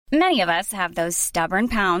Many of us have those stubborn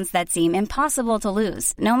pounds that seem impossible to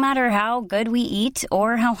lose, no matter how good we eat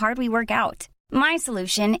or how hard we work out. My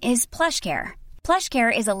solution is PlushCare.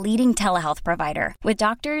 PlushCare is a leading telehealth provider with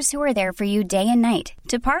doctors who are there for you day and night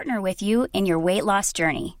to partner with you in your weight loss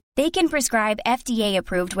journey. They can prescribe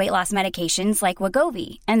FDA-approved weight loss medications like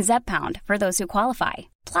Wegovy and Zepbound for those who qualify.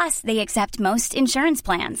 Plus, they accept most insurance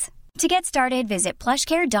plans. To get started, visit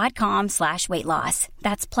plushcare.com/weightloss.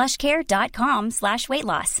 That's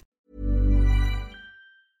plushcare.com/weightloss.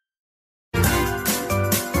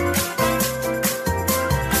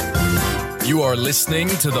 You are listening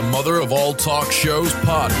to the Mother of All Talk Shows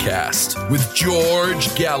podcast with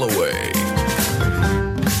George Galloway.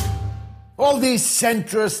 All these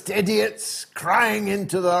centrist idiots crying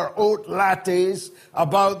into their oat lattes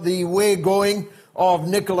about the way going of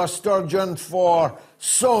Nicola Sturgeon for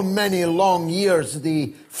so many long years,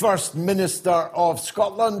 the First Minister of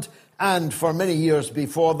Scotland, and for many years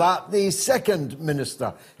before that, the Second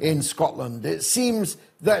Minister in Scotland. It seems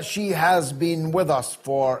that she has been with us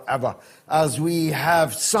forever, as we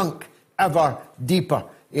have sunk ever deeper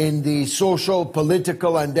in the social,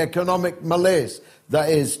 political and economic malaise that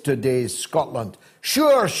is today's Scotland.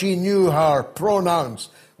 Sure, she knew her pronouns,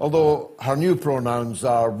 although her new pronouns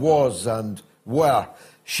are was and were.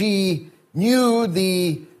 She knew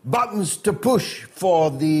the buttons to push for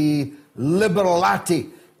the liberality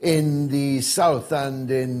in the South and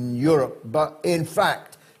in Europe, but in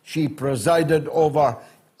fact, she presided over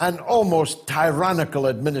an almost tyrannical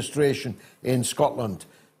administration in Scotland.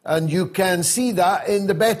 And you can see that in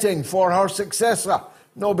the betting for her successor.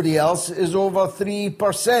 Nobody else is over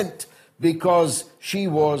 3% because she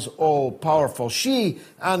was all-powerful. She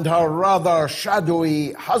and her rather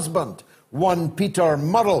shadowy husband, one Peter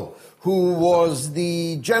Murrell, who was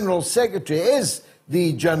the General Secretary, is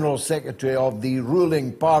the General Secretary of the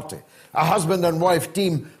ruling party. A husband and wife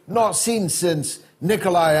team not seen since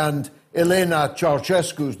Nicolae and Elena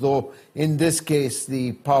Ceausescu, though in this case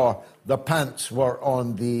the pants were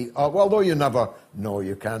on the... although you never know,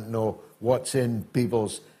 you can't know what's in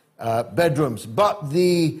people's bedrooms. But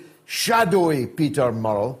the shadowy Peter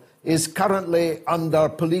Murrell is currently under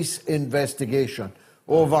police investigation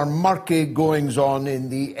over murky goings-on in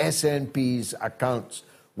the SNP's accounts,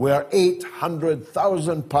 where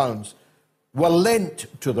 £800,000 were lent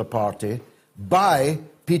to the party by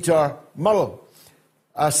Peter Murrell.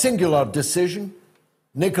 A singular decision.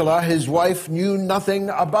 Nicola, his wife, knew nothing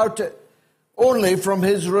about it, only from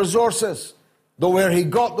his resources, though where he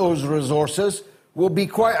got those resources will be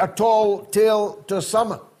quite a tall tale to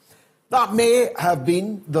summon. That may have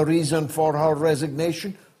been the reason for her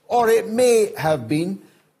resignation, or it may have been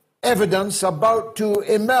evidence about to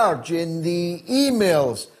emerge in the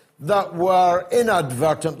emails that were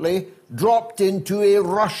inadvertently dropped into a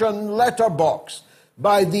Russian letterbox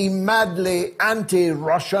by the madly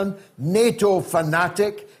anti-Russian NATO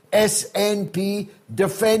fanatic SNP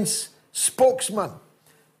defense spokesman.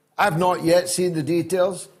 I've not yet seen the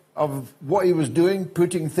details of what he was doing,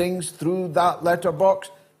 putting things through that letterbox,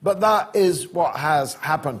 but that is what has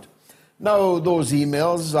happened. Now, those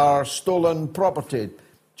emails are stolen property,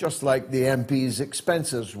 just like the MP's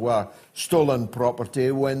expenses were stolen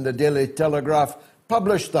property when the Daily Telegraph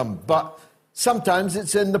published them. But sometimes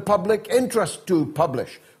it's in the public interest to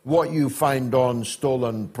publish what you find on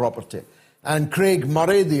stolen property. And Craig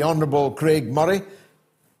Murray, the Honourable Craig Murray,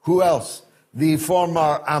 who else? The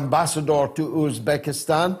former ambassador to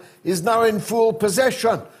Uzbekistan is now in full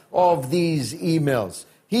possession of these emails.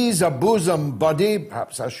 He's a bosom buddy,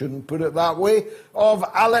 perhaps I shouldn't put it that way, of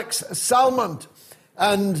Alex Salmond.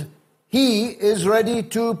 And he is ready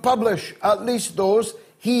to publish at least those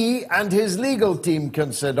he and his legal team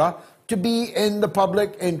consider to be in the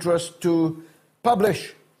public interest to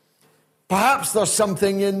publish. Perhaps there's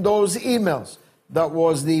something in those emails that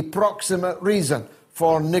was the proximate reason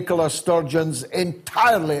for Nicola Sturgeon's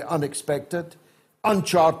entirely unexpected,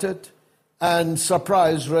 uncharted, and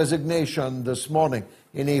surprise resignation this morning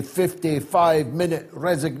in a 55-minute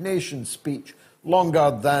resignation speech,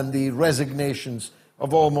 longer than the resignations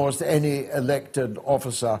of almost any elected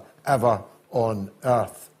officer ever on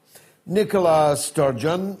earth. Nicola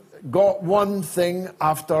Sturgeon got one thing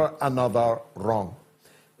after another wrong.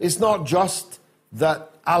 It's not just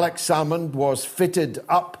that Alex Salmond was fitted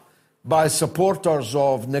up by supporters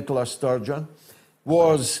of Nicola Sturgeon,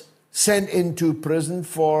 was sent into prison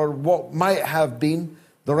for what might have been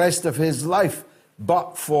the rest of his life,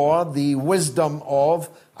 but for the wisdom of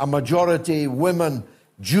a majority women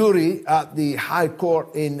jury at the High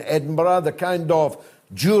Court in Edinburgh, the kind of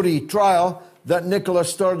jury trial that Nicola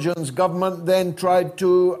Sturgeon's government then tried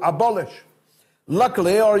to abolish.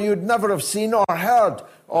 Luckily, or you'd never have seen or heard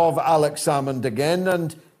of Alex Salmond again,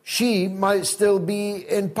 and she might still be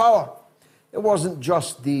in power. It wasn't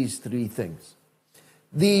just these three things.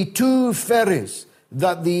 The 2 ferries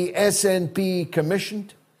that the SNP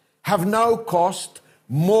commissioned have now cost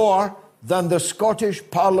more than the Scottish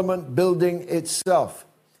Parliament building itself.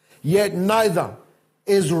 Yet neither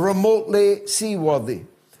is remotely seaworthy.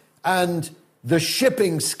 And the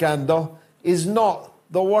shipping scandal is not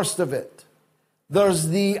the worst of it. There's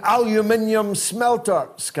the aluminium smelter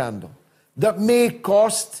scandal that may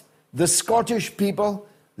cost the Scottish people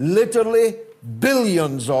literally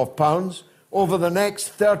billions of pounds over the next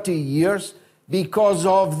 30 years because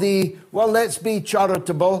of the, well, let's be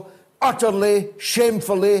charitable, utterly,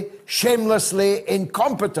 shamefully, shamelessly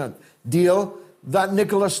incompetent deal that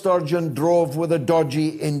Nicola Sturgeon drove with a dodgy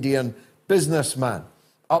Indian businessman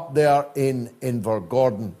up there in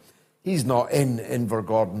Invergordon. He's not in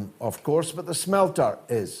Invergordon, of course, but the smelter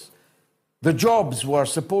is. The jobs were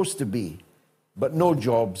supposed to be, but no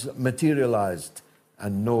jobs materialized,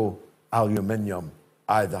 and no aluminium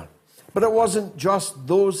either. But it wasn't just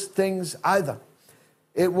those things either.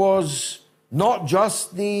 It was not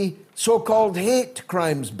just the so-called hate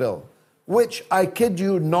crimes bill, which, I kid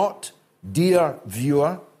you not, dear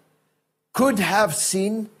viewer, could have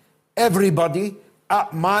seen everybody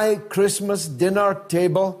at my Christmas dinner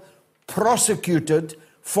table prosecuted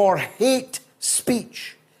for hate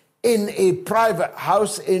speech in a private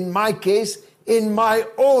house, in my case, in my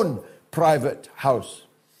own private house.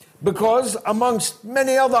 Because amongst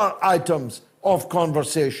many other items of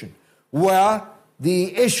conversation were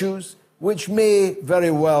the issues which may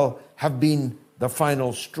very well have been the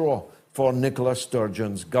final straw for Nicola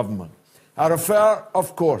Sturgeon's government. I refer,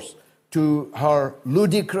 of course, to her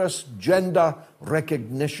ludicrous Gender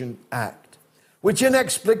Recognition Act, which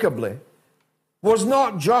inexplicably was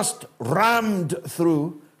not just rammed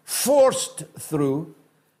through, forced through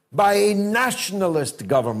by a nationalist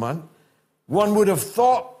government. One would have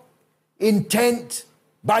thought intent,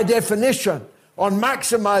 by definition, on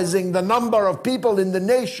maximizing the number of people in the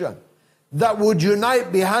nation that would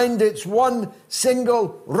unite behind its one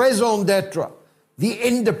single raison d'etre, the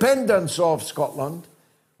independence of Scotland,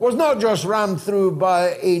 was not just rammed through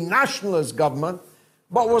by a nationalist government,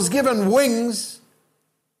 but was given wings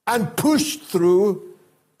and pushed through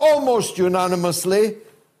almost unanimously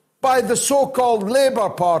by the so-called Labour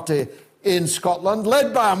Party in Scotland,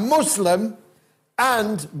 led by a Muslim,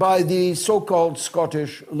 and by the so-called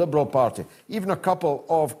Scottish Liberal Party. Even a couple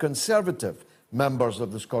of Conservative members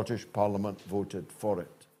of the Scottish Parliament voted for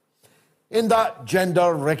it. In that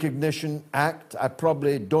Gender Recognition Act, I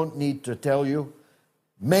probably don't need to tell you,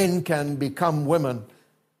 men can become women,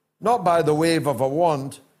 not by the wave of a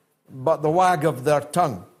wand, but the wag of their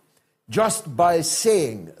tongue. Just by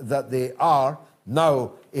saying that they are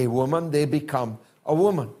now a woman, they become a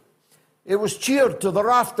woman. It was cheered to the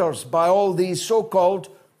rafters by all these so-called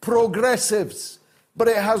progressives, but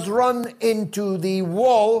it has run into the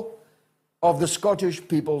wall of the Scottish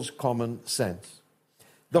people's common sense.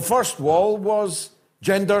 The first wall was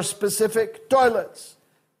gender-specific toilets.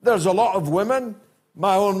 There's a lot of women,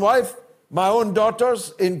 my own wife, my own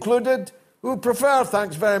daughters included, who prefer,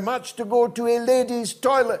 thanks very much, to go to a ladies'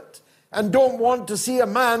 toilet and don't want to see a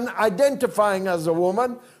man identifying as a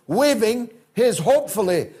woman waving his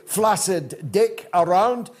hopefully flaccid dick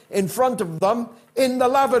around in front of them in the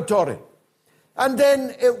lavatory. And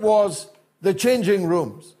then it was the changing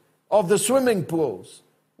rooms of the swimming pools,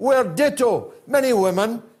 where ditto, many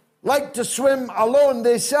women like to swim alone.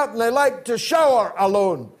 They certainly like to shower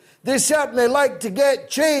alone. They certainly like to get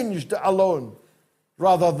changed alone,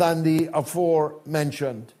 rather than the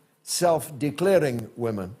aforementioned self-declaring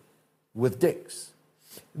women with dicks.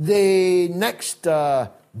 The next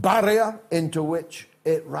barrier into which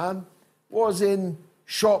it ran was in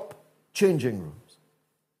shop changing rooms.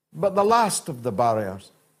 But the last of the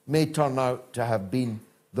barriers may turn out to have been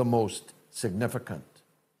the most significant.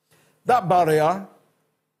 That barrier,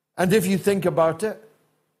 and if you think about it,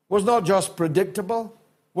 was not just predictable,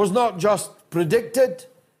 was not just predicted,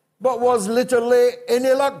 but was literally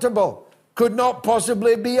ineluctable, could not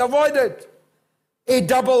possibly be avoided. A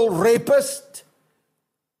double rapist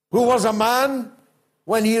who was a man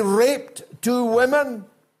when he raped 2 women,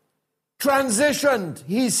 transitioned,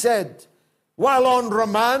 he said, while on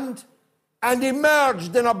remand, and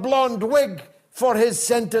emerged in a blonde wig for his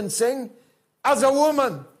sentencing as a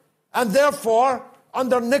woman, and therefore,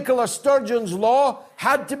 under Nicola Sturgeon's law,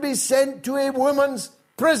 had to be sent to a women's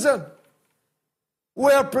prison,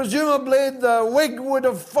 where presumably the wig would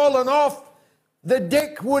have fallen off, the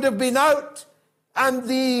dick would have been out, and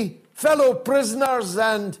the fellow prisoners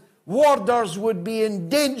and warders would be in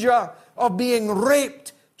danger of being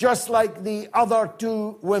raped just like the other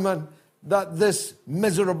two women that this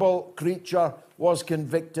miserable creature was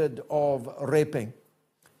convicted of raping.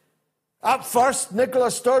 At first, Nicola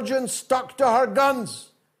Sturgeon stuck to her guns.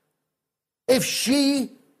 If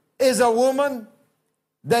she is a woman,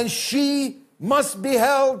 then she must be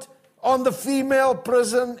held on the female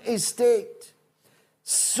prison estate.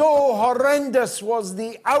 So horrendous was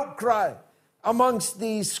the outcry amongst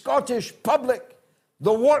the Scottish public,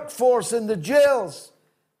 the workforce in the jails,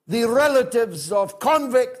 the relatives of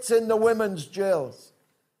convicts in the women's jails,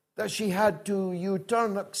 that she had to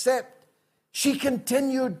U-turn, except she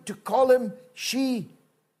continued to call him she.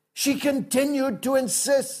 She continued to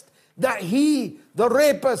insist that he, the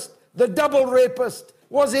rapist, the double rapist,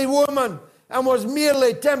 was a woman and was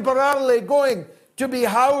merely temporarily going to be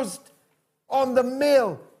housed on the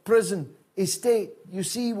male prison estate. You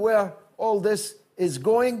see where all this is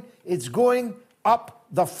going? It's going up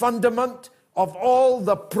the fundament of all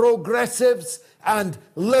the progressives and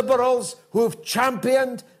liberals who've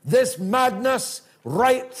championed this madness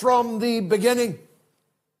right from the beginning.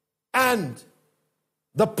 And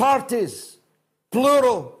the parties,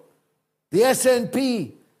 plural, the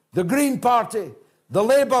SNP, the Green Party, the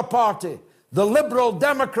Labour Party, the Liberal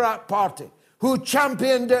Democrat Party, who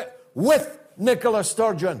championed it with Nicola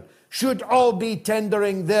Sturgeon, should all be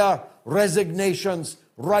tendering their resignations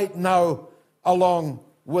right now along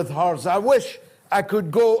with hers. I wish I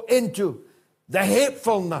could go into the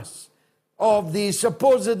hatefulness of the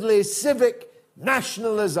supposedly civic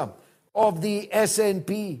nationalism of the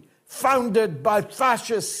SNP, founded by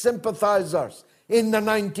fascist sympathizers in the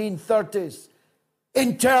 1930s,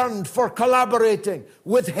 interned for collaborating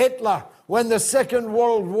with Hitler when the Second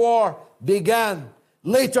World War began,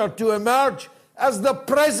 later to emerge as the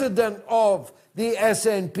president of the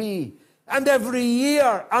SNP. And every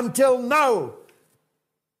year until now,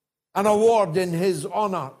 an award in his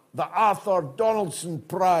honor, the Arthur Donaldson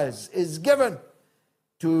Prize, is given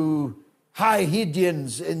to high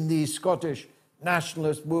Hedians in the Scottish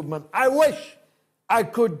nationalist movement. I wish I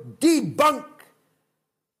could debunk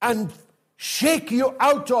and shake you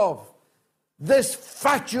out of this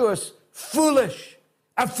fatuous, foolish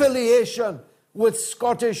affiliation with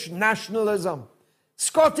Scottish nationalism.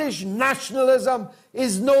 Scottish nationalism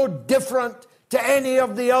is no different to any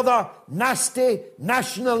of the other nasty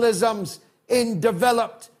nationalisms in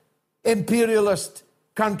developed imperialist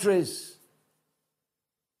countries.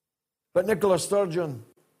 But Nicola Sturgeon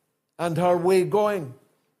and her way going,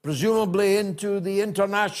 presumably into the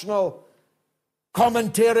international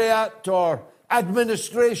commentariat or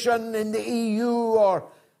administration in the EU or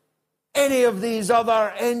any of these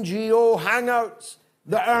other NGO hangouts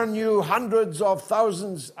that earn you hundreds of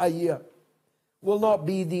thousands a year, will not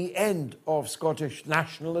be the end of Scottish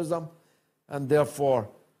nationalism, and therefore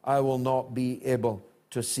I will not be able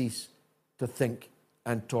to cease to think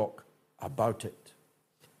and talk about it.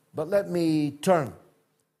 But let me turn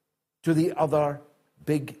to the other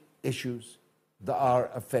big issues that are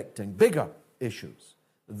affecting, bigger issues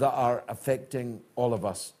that are affecting all of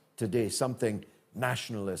us today, something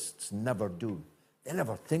nationalists never do. They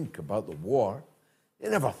never think about the war. They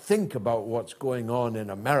never think about what's going on in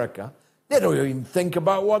America. They don't even think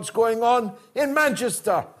about what's going on in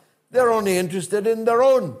Manchester. They're only interested in their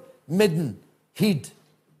own midden heed.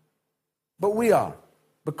 But we are,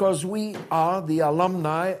 because we are the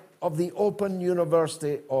alumni of the Open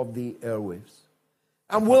University of the Airwaves,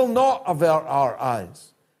 and will not avert our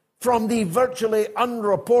eyes from the virtually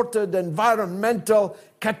unreported environmental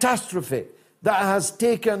catastrophe that has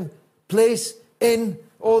taken place in,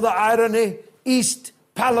 oh the irony, East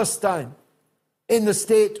Palestine, in the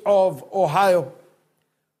state of Ohio,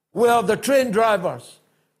 where the train drivers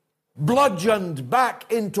bludgeoned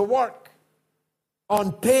back into work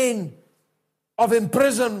on pain of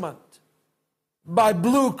imprisonment by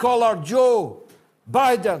blue-collar Joe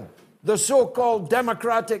Biden, the so-called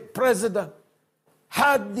Democratic president,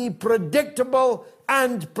 had the predictable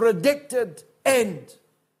and predicted end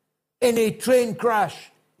in a train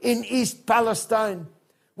crash in East Palestine,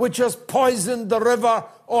 which has poisoned the river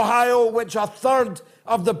Ohio, which a third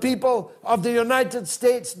of the people of the United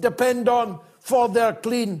States depend on for their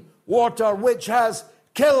clean water, which has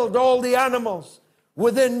killed all the animals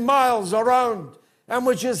within miles around, and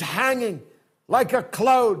which is hanging like a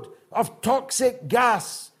cloud of toxic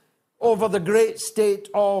gas over the great state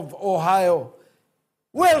of Ohio.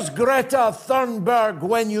 Where's Greta Thunberg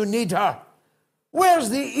when you need her? Where's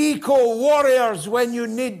the eco-warriors when you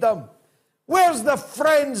need them? Where's the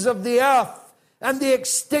Friends of the Earth and the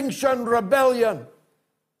Extinction Rebellion?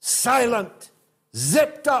 Silent,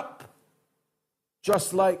 zipped up,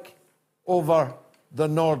 just like over the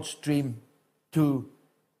Nord Stream 2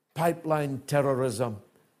 pipeline terrorism,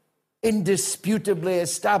 indisputably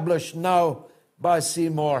established now by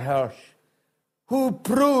Seymour Hersh, who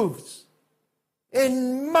proves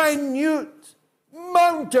in minute,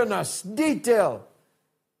 mountainous detail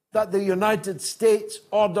that the United States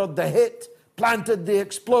ordered the hit, planted the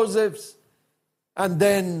explosives, and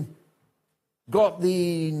then got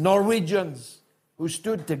the Norwegians, who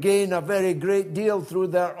stood to gain a very great deal through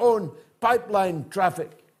their own pipeline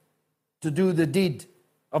traffic, to do the deed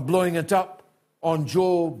of blowing it up on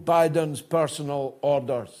Joe Biden's personal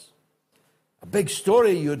orders. A big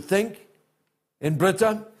story, you'd think, in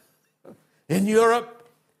Britain, in Europe,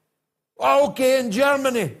 okay, in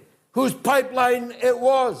Germany, whose pipeline it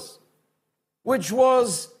was, which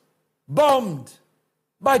was bombed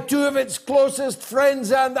by two of its closest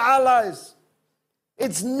friends and allies.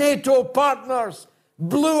 Its NATO partners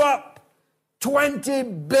blew up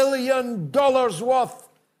 $20 billion worth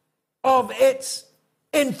of its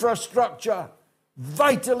infrastructure,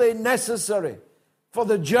 vitally necessary for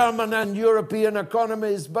the German and European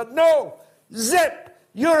economies. But no, zip,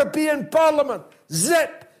 European Parliament,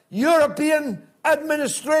 zip, European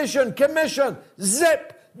Administration, Commission,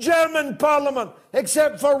 zip, German Parliament,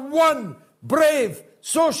 except for one brave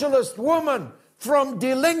socialist woman from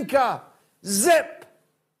Die Linke, zip,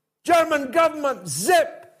 German government,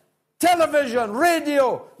 zip, television,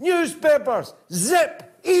 radio, newspapers,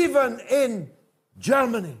 zip, even in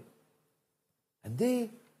Germany. And they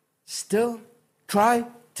still try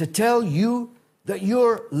to tell you that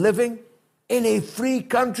you're living in a free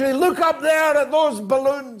country. Look up there at those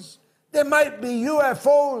balloons. They might be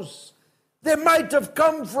UFOs. They might have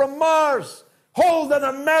come from Mars. Hold an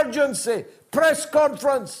emergency press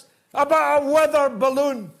conference about a weather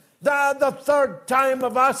balloon that, the third time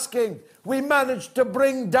of asking, we managed to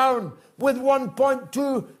bring down with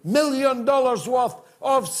 $1.2 million worth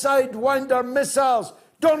of Sidewinder missiles.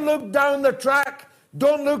 Don't look down the track.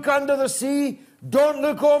 Don't look under the sea. Don't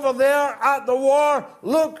look over there at the war.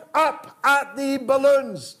 Look up at the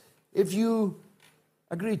balloons. If you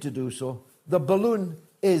agree to do so, the balloon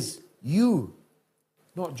is you,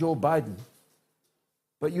 not Joe Biden.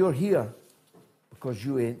 But you're here because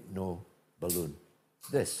you ain't no balloon.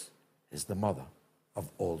 This is the mother of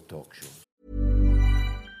all talk shows.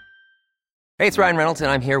 Hey, it's Ryan Reynolds,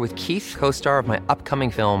 and I'm here with Keith, co-star of my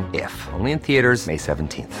upcoming film, If, only in theaters May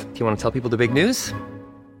 17th. Do you want to tell people the big news?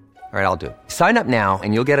 All right, I'll do it. Sign up now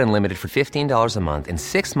and you'll get unlimited for $15 a month and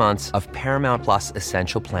 6 months of Paramount Plus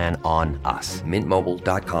Essential Plan on us.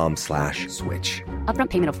 MintMobile.com/switch. Upfront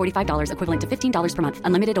payment of $45 equivalent to $15 per month.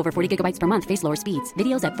 Unlimited over 40 gigabytes per month. Face lower speeds.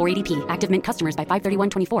 Videos at 480p. Active Mint customers by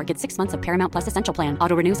 531.24 get 6 months of Paramount Plus Essential Plan.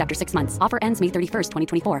 Auto renews after 6 months. Offer ends May 31st,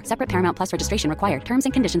 2024. Separate Paramount Plus registration required. Terms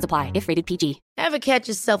and conditions apply if rated PG. Ever catch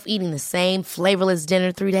yourself eating the same flavorless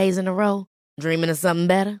dinner 3 days in a row? Dreaming of something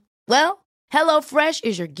better? Well, HelloFresh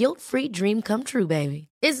is your guilt-free dream come true, baby.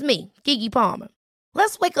 It's me, Keke Palmer.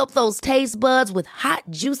 Let's wake up those taste buds with hot,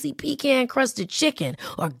 juicy pecan-crusted chicken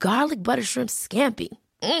or garlic butter shrimp scampi.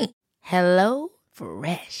 Hello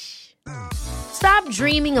Fresh. Stop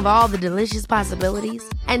dreaming of all the delicious possibilities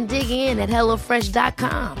and dig in at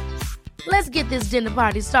HelloFresh.com. Let's get this dinner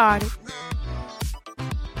party started.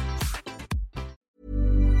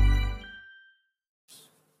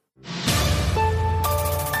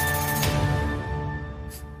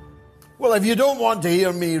 Well, if you don't want to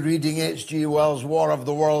hear me reading H.G. Wells' War of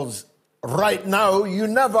the Worlds right now, you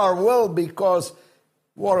never will, because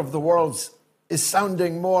War of the Worlds is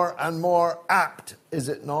sounding more and more apt, is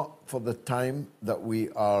it not, for the time that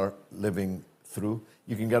we are living through.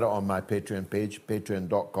 You can get it on my Patreon page,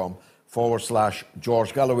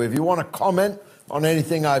 patreon.com/George Galloway. If you want to comment on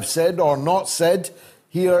anything I've said or not said,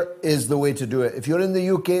 here is the way to do it. If you're in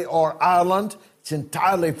the UK or Ireland, it's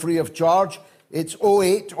entirely free of charge. It's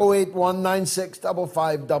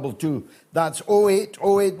 08081965522. That's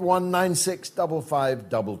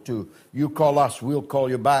 08081965522. You call us, we'll call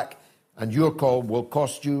you back, and your call will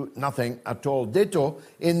cost you nothing at all. Ditto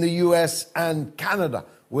in the US and Canada,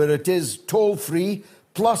 where it is toll-free,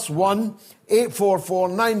 +1 844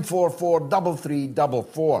 944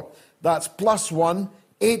 3344. That's +1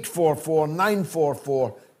 844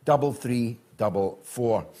 944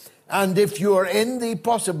 3344. And if you're in the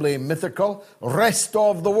possibly mythical rest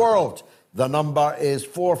of the world, the number is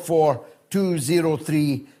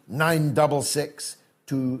 44203 966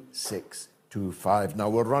 2625. Now,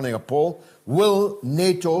 we're running a poll. Will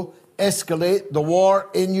NATO escalate the war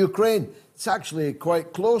in Ukraine? It's actually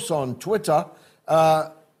quite close on Twitter.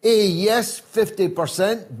 A, yes,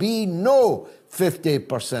 50%. B, no,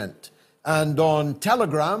 50%. And on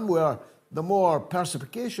Telegram, where the more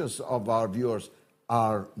perspicacious of our viewers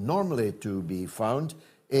are normally to be found,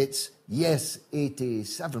 it's yes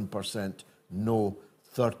 87%, no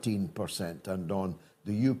 13%. And on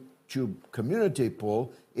the YouTube community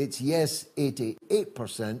poll, it's yes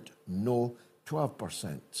 88%, no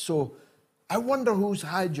 12%. So I wonder who's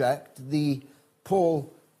hijacked the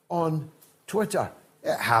poll on Twitter.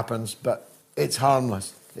 It happens, but it's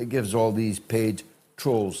harmless. It gives all these paid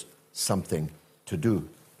trolls something to do,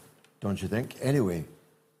 don't you think? Anyway,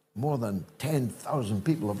 more than 10,000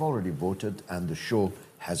 people have already voted, and the show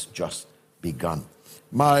has just begun.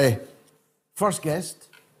 My first guest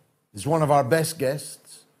is one of our best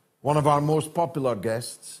guests, one of our most popular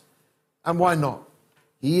guests, and why not?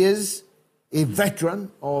 He is a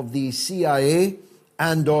veteran of the CIA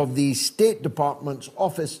and of the State Department's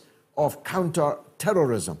Office of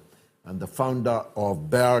Counter-Terrorism and the founder of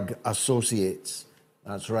Berg Associates.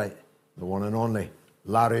 That's right, the one and only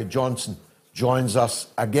Larry Johnson joins us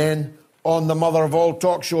again on the mother of all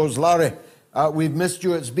talk shows. Larry, we've missed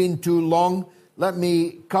you. It's been too long. Let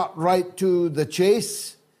me cut right to the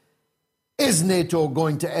chase. Is NATO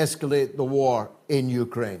going to escalate the war in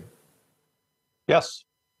Ukraine? Yes,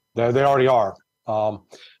 they already are.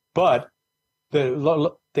 But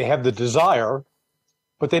they have the desire,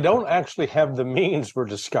 but they don't actually have the means we're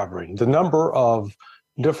discovering. The number of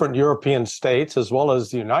different European states, as well as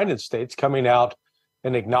the United States, coming out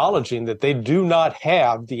and acknowledging that they do not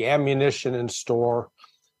have the ammunition in store,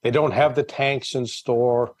 they don't have the tanks in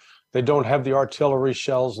store, they don't have the artillery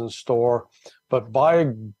shells in store, but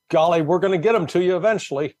by golly, we're going to get them to you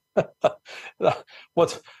eventually.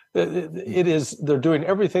 They're doing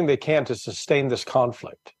everything they can to sustain this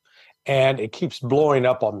conflict, and it keeps blowing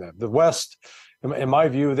up on them. The West, in my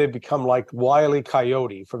view, they've become like Wile E.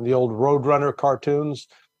 Coyote from the old Roadrunner cartoons.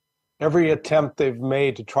 Every attempt they've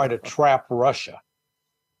made to try to trap Russia,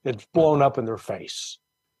 it's blown up in their face.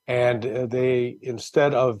 And they,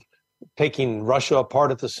 instead of taking Russia apart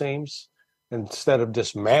at the seams, instead of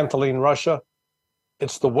dismantling Russia,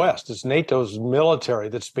 it's the West, it's NATO's military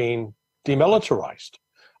that's being demilitarized,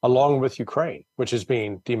 along with Ukraine, which is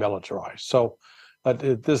being demilitarized. So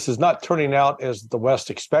this is not turning out as the West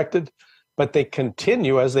expected, but they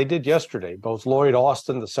continue, as they did yesterday. Both Lloyd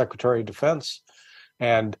Austin, the Secretary of Defense,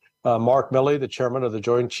 and Mark Milley, the chairman of the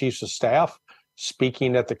Joint Chiefs of Staff,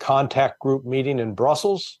 speaking at the contact group meeting in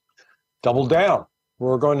Brussels, doubled down.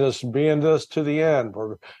 We're going to be in this to the end.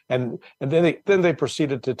 And then they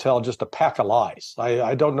proceeded to tell just a pack of lies.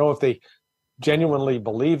 I don't know if they genuinely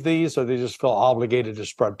believe these or they just feel obligated to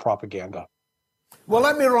spread propaganda. Well,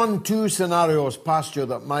 let me run two scenarios past you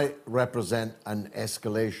that might represent an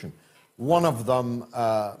escalation. One of them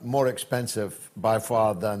more expensive by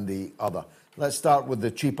far than the other. Let's start with the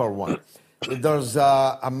cheaper one. There's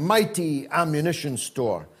a mighty ammunition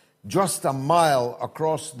store just a mile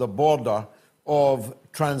across the border of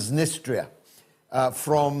Transnistria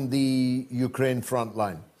from the Ukraine front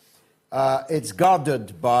line. It's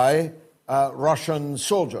guarded by Russian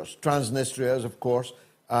soldiers. Transnistria is, of course,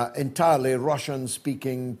 entirely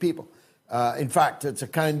Russian-speaking people. In fact, it's a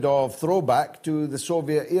kind of throwback to the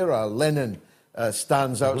Soviet era. Lenin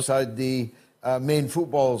stands outside the main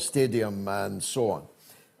football stadium and so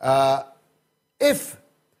on. If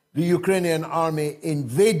the Ukrainian army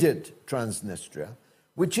invaded Transnistria,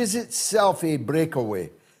 which is itself a breakaway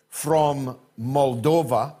from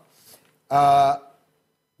Moldova,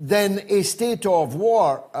 then a state of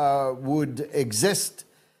war would exist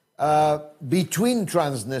between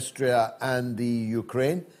Transnistria and the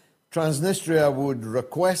Ukraine. Transnistria would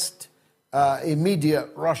request immediate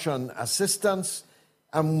Russian assistance,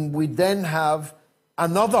 and we then have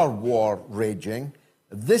another war raging,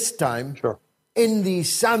 this time in the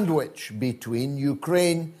sandwich between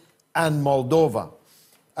Ukraine and Moldova.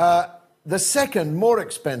 The second, more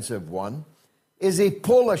expensive one, is a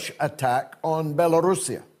Polish attack on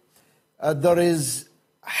Belarusia. There is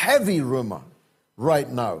heavy rumor right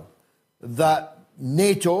now that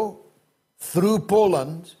NATO, through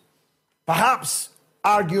Poland, perhaps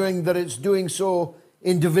arguing that it's doing so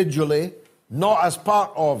individually, not as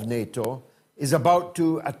part of NATO, is about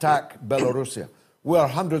to attack Belarusia, where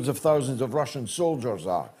hundreds of thousands of Russian soldiers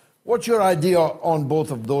are. What's your idea on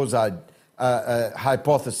both of those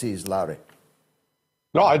hypotheses, Larry?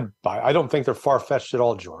 No, I don't think they're far-fetched at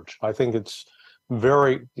all, George. I think it's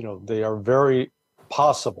very, they are very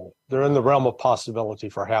possible. They're in the realm of possibility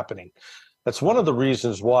for happening. That's one of the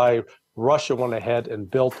reasons why Russia went ahead and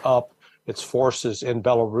built up its forces in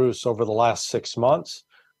Belarus over the last 6 months.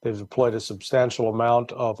 They've deployed a substantial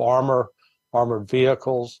amount of armored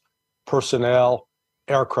vehicles, personnel,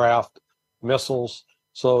 aircraft, missiles.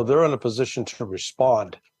 So they're in a position to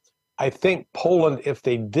respond. I think Poland, if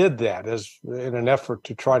they did that as in an effort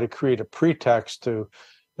to try to create a pretext to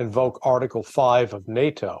invoke Article 5 of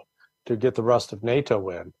NATO to get the rest of NATO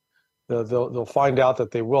in, they'll find out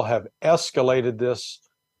that they will have escalated this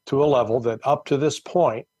to a level that up to this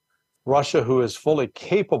point, Russia, who is fully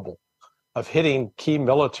capable of hitting key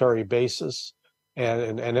military bases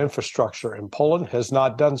and infrastructure in Poland, has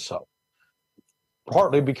not done so.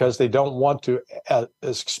 Partly because they don't want to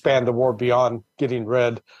expand the war beyond getting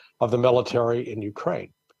rid of the military in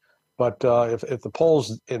Ukraine. But if the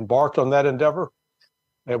Poles embarked on that endeavor,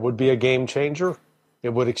 it would be a game changer. It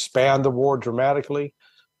would expand the war dramatically,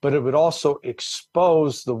 but it would also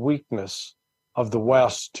expose the weakness of the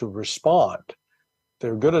West to respond.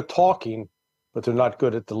 They're good at talking, but they're not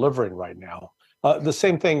good at delivering right now. The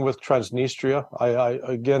same thing with Transnistria.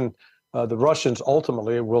 The Russians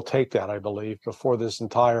ultimately will take that, I believe, before this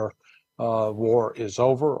entire war is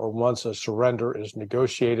over or once a surrender is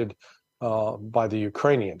negotiated by the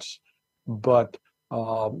Ukrainians. But,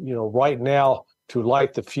 right now, to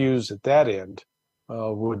light the fuse at that end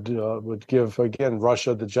would give, again,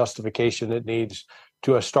 Russia the justification it needs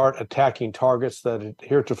to start attacking targets that it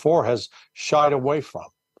heretofore has shied away from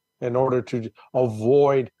in order to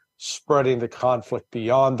avoid spreading the conflict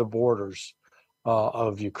beyond the borders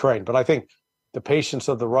of Ukraine. But I think the patience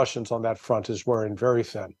of the Russians on that front is wearing very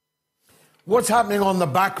thin. What's happening on the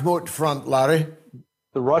Bakhmut front, Larry?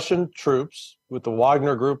 The Russian troops, with the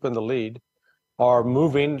Wagner Group in the lead, are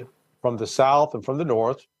moving from the south and from the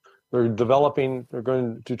north. They're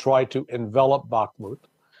going to try to envelop Bakhmut.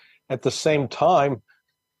 At the same time,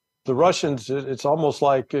 the Russians, it's almost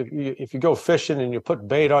like if you go fishing and you put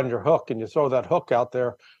bait on your hook and you throw that hook out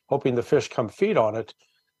there, hoping the fish come feed on it.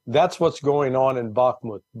 That's what's going on in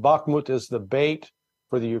Bakhmut. Bakhmut is the bait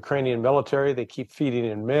for the Ukrainian military. They keep feeding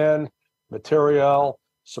in men, material,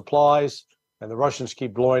 supplies, and the Russians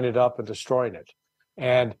keep blowing it up and destroying it.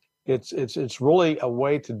 And it's really a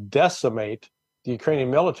way to decimate the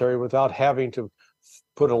Ukrainian military without having to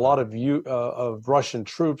put a lot of Russian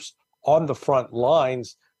troops on the front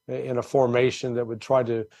lines in a formation that would try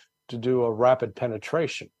to do a rapid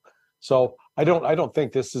penetration. So I don't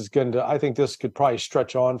think this is going to. I think this could probably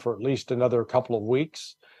stretch on for at least another couple of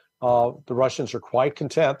weeks. The Russians are quite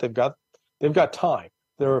content. They've got time.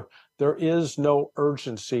 There is no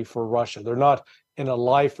urgency for Russia. They're not in a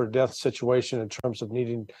life or death situation in terms of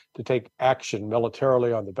needing to take action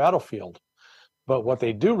militarily on the battlefield. But what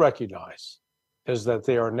they do recognize is that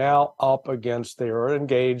they are now they are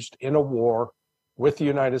engaged in a war with the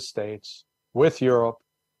United States, with Europe.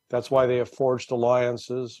 That's why they have forged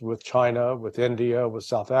alliances with China, with India, with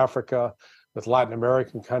South Africa, with Latin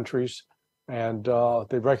American countries. And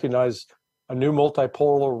they recognize a new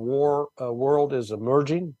multipolar world is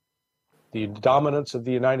emerging. The dominance of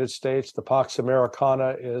the United States, the Pax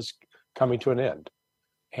Americana, is coming to an end.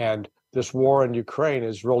 And this war in Ukraine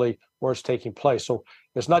is really where it's taking place. So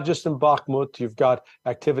it's not just in Bakhmut. You've got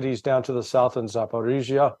activities down to the south in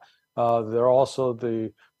Zaporizhia. There are also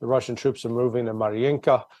the Russian troops are moving in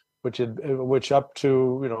Mariinka, which up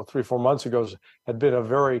to 3-4 months ago had been a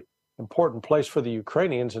very important place for the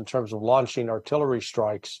Ukrainians in terms of launching artillery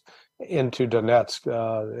strikes into Donetsk,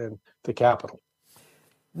 the capital.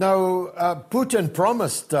 Now, Putin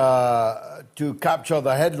promised to capture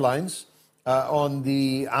the headlines on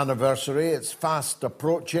the anniversary. It's fast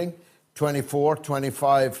approaching, 24,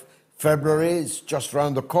 25 February. It's just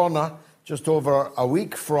around the corner, just over a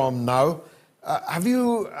week from now.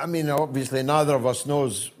 Obviously neither of us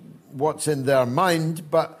knows what's in their mind,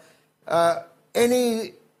 but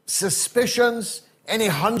any suspicions, any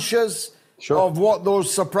hunches of what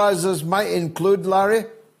those surprises might include, Larry?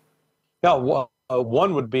 Yeah,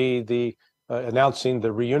 one would be the announcing the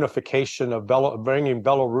reunification of bringing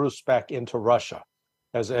Belarus back into Russia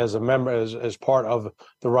as a member, as part of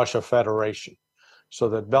the Russia Federation, so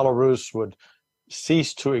that Belarus would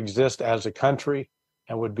cease to exist as a country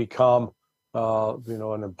and would become,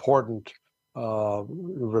 an important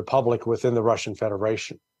republic within the Russian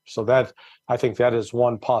Federation. So that, I think, that is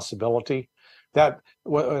one possibility.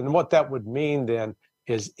 And what that would mean then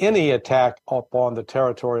is any attack upon the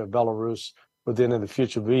territory of Belarus would then in the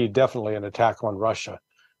future be definitely an attack on Russia,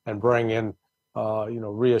 and bring in,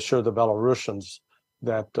 reassure the Belarusians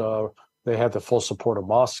that they have the full support of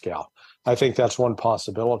Moscow. I think that's one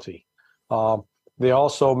possibility. They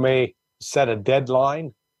also may set a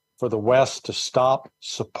deadline for the West to stop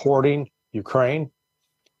supporting Ukraine,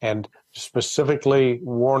 and specifically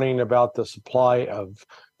warning about the supply of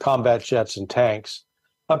combat jets and tanks.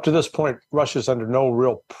 Up to this point, Russia's under no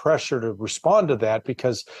real pressure to respond to that,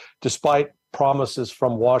 because despite promises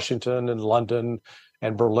from Washington and London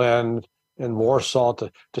and Berlin and Warsaw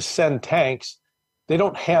to send tanks, they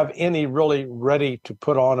don't have any really ready to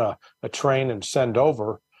put on a train and send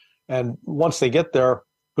over. And once they get there,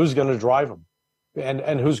 who's going to drive them,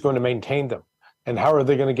 and who's going to maintain them, and how are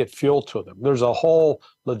they going to get fuel to them? There's a whole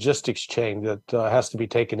logistics chain that has to be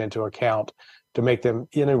taken into account to make them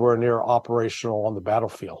anywhere near operational on the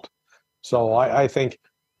battlefield. So I think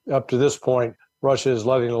up to this point, Russia is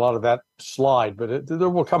letting a lot of that slide, but there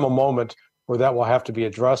will come a moment where that will have to be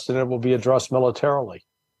addressed, and it will be addressed militarily.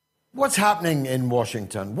 What's happening in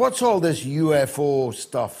Washington? What's all this UFO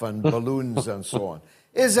stuff and balloons and so on?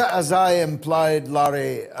 Is it, as I implied,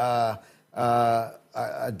 Larry, a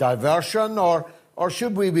diversion, or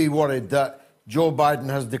should we be worried that Joe Biden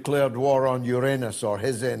has declared war on Uranus or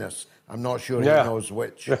his anus? I'm not sure he knows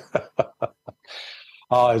which.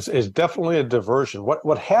 It's definitely a diversion.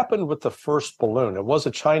 What happened with the first balloon? It was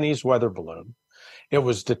a Chinese weather balloon. It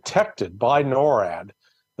was detected by NORAD,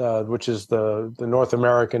 which is the North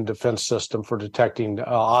American defense system for detecting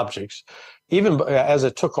objects, even as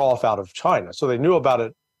it took off out of China. So they knew about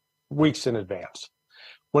it weeks in advance.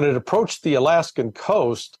 When it approached the Alaskan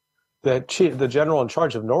coast, the general in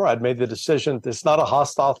charge of NORAD made the decision, it's not a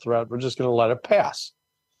hostile threat, we're just going to let it pass.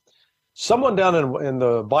 Someone down in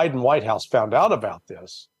the Biden White House found out about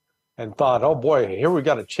this and thought, oh boy, here we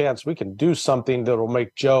got a chance. We can do something that will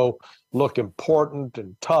make Joe look important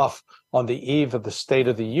and tough on the eve of the State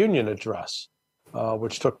of the Union address,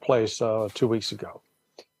 which took place 2 weeks ago.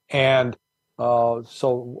 And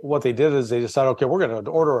so what they did is they decided, okay, we're going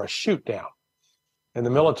to order a shoot down. And the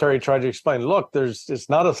military tried to explain, look, it's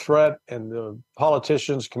not a threat. And the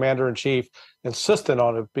politicians, commander in chief, insisted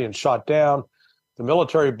on it being shot down. The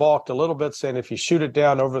military balked a little bit, saying if you shoot it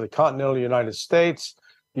down over the continental United States,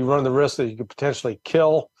 you run the risk that you could potentially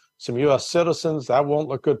kill some U.S. citizens. That won't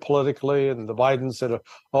look good politically. And the Biden said,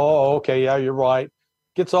 oh, okay, yeah, you're right.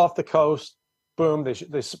 Gets off the coast. Boom, they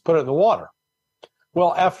put it in the water.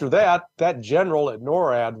 Well, after that, that general at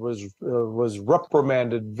NORAD was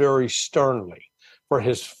reprimanded very sternly for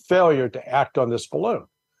his failure to act on this balloon.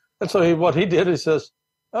 And so what he did, he says,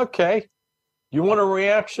 okay, you want a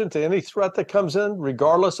reaction to any threat that comes in,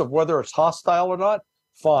 regardless of whether it's hostile or not?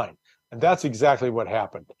 Fine. And that's exactly what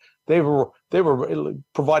happened. They were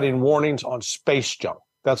providing warnings on space junk.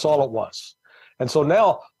 That's all it was. And so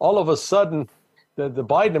now, all of a sudden, the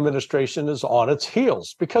Biden administration is on its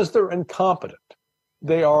heels because they're incompetent.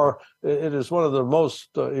 It is one of the most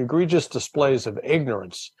egregious displays of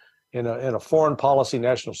ignorance in a foreign policy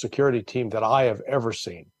national security team that I have ever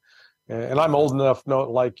seen. And I'm old enough,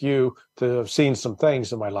 like you, to have seen some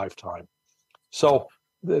things in my lifetime. So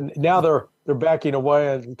now they're backing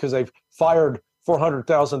away because they've fired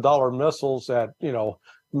 $400,000 missiles at,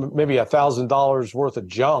 maybe $1,000 worth of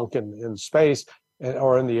junk in space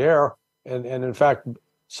or in the air. And in fact,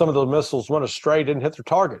 some of the missiles went astray, didn't hit their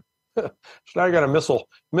target. So now you got a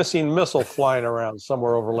missing missile flying around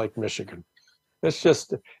somewhere over Lake Michigan.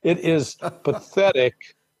 It is pathetic.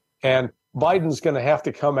 And Biden's going to have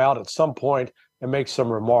to come out at some point and make some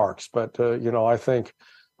remarks. But, I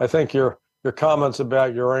think your comments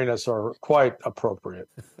about Uranus are quite appropriate.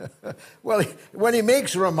 Well, when he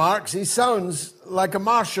makes remarks, he sounds like a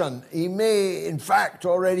Martian. He may, in fact,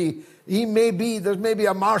 there's maybe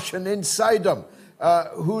a Martian inside him.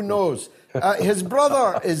 Who knows? His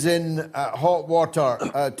brother is in hot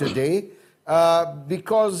water today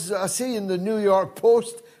because I see in the New York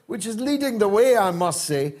Post, which is leading the way, I must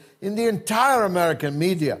say, in the entire American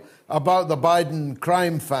media about the Biden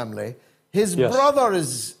crime family. His brother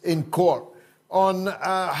is in court on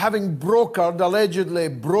having allegedly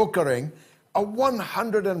brokering a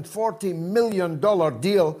 $140 million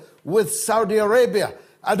deal with Saudi Arabia.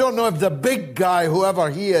 I don't know if the big guy,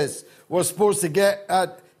 whoever he is, was supposed to get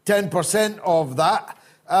 10% of that.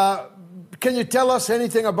 Can you tell us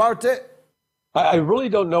anything about it? I really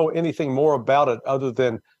don't know anything more about it other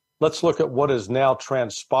than let's look at what is now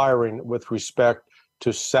transpiring with respect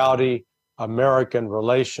to Saudi-American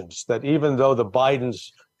relations, that even though the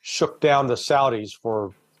Bidens shook down the Saudis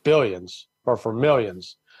for billions or for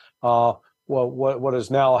millions, what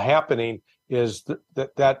is now happening is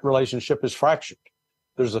that relationship is fractured.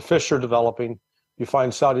 There's a fissure developing. You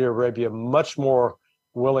find Saudi Arabia much more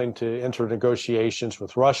willing to enter negotiations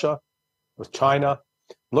with Russia, with China,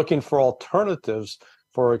 looking for alternatives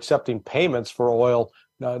for accepting payments for oil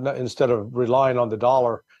instead of relying on the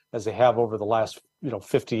dollar as they have over the last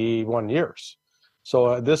 51 years.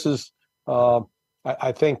 So this is,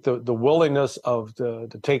 I think, the willingness to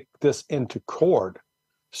take this into court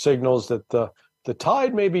signals that the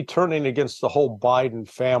tide may be turning against the whole Biden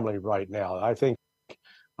family right now. I think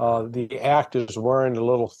the act is wearing a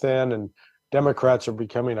little thin, and Democrats are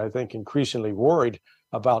becoming, I think, increasingly worried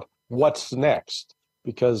about what's next.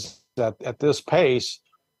 because at this pace,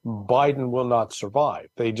 Biden will not survive.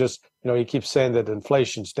 They just, he keeps saying that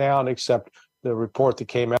inflation's down, except the report that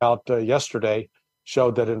came out yesterday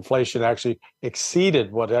showed that inflation actually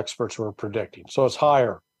exceeded what experts were predicting. So it's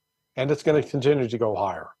higher, and it's going to continue to go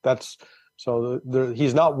higher.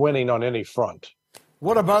 He's not winning on any front.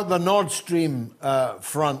 What about the Nord Stream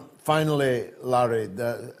front? Finally, Larry,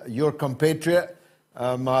 your compatriot,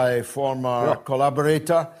 my former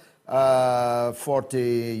collaborator, 40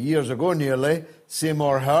 years ago nearly,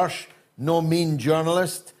 Seymour Hersh, no mean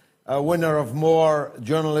journalist, a winner of more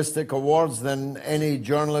journalistic awards than any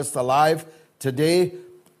journalist alive today,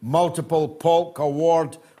 multiple Polk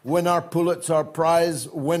Award winner, Pulitzer Prize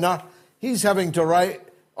winner. He's having to write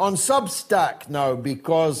on Substack now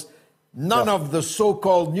because none of the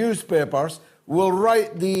so-called newspapers will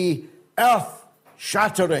write the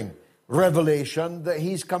earth-shattering revelation that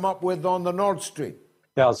he's come up with on the Nord Stream.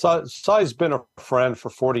 Yeah, Cy's been a friend for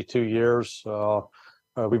 42 years.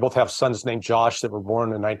 We both have sons named Josh that were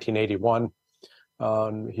born in 1981.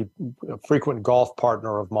 He's a frequent golf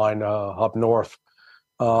partner of mine up north.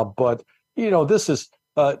 But, this is,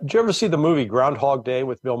 did you ever see the movie Groundhog Day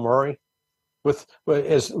with Bill Murray? With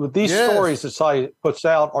these stories that Cy puts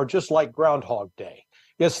out are just like Groundhog Day.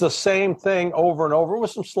 It's the same thing over and over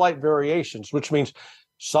with some slight variations, which means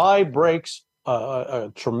Cy breaks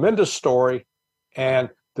a tremendous story, and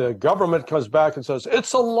the government comes back and says,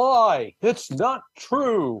 it's a lie. It's not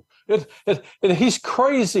true. And he's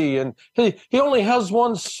crazy, and he only has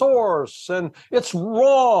one source, and it's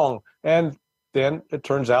wrong. And then it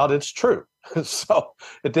turns out it's true. So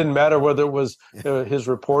it didn't matter whether it was his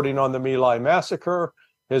reporting on the My Lai massacre,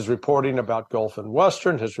 his reporting about Gulf and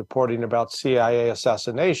Western, his reporting about CIA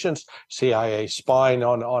assassinations, CIA spying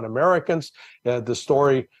on Americans, the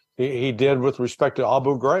story he did with respect to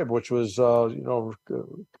Abu Ghraib, which was,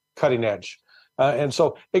 cutting edge. And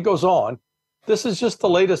so it goes on. This is just the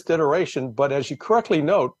latest iteration. But as you correctly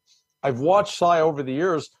note, I've watched Cy over the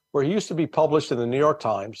years where he used to be published in the New York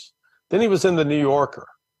Times. Then he was in the New Yorker.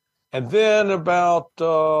 And then about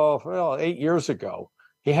 8 years ago,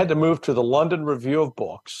 he had to move to the London Review of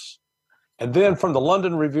Books. And then from the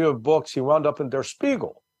London Review of Books, he wound up in Der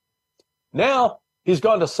Spiegel. Now he's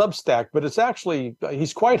gone to Substack, but it's actually,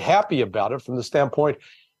 he's quite happy about it from the standpoint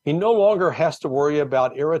he no longer has to worry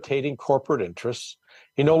about irritating corporate interests.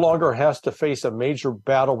 He no longer has to face a major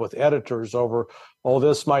battle with editors over,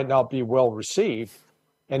 this might not be well received.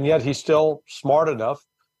 And yet he's still smart enough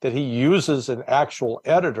that he uses an actual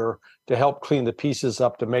editor to help clean the pieces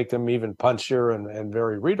up to make them even punchier and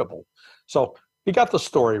very readable. So he got the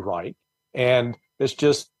story right. And it's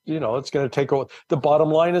just, it's going to take over. The bottom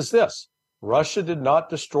line is this: Russia did not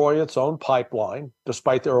destroy its own pipeline,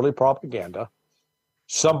 despite the early propaganda.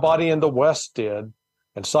 Somebody in the West did.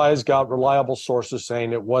 And Cy's got reliable sources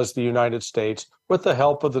saying it was the United States with the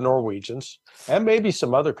help of the Norwegians and maybe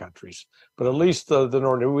some other countries. But at least the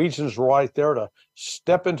Norwegians were right there to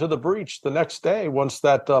step into the breach the next day once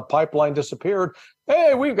that pipeline disappeared.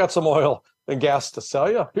 Hey, we've got some oil and gas to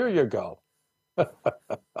sell you. Here you go.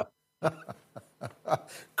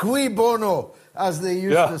 Cui bono, as they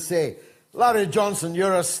used to say. Larry Johnson,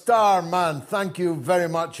 you're a star, man. Thank you very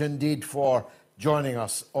much indeed for joining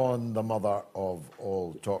us on the mother of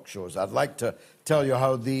all talk shows. I'd like to tell you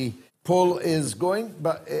how the poll is going,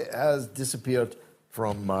 but it has disappeared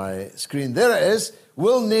from my screen. There it is.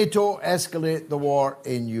 Will NATO escalate the war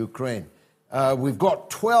in Ukraine? We've got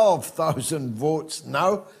 12,000 votes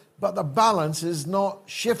now, but the balance is not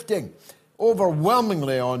shifting.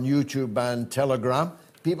 Overwhelmingly on YouTube and Telegram,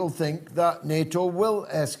 people think that NATO will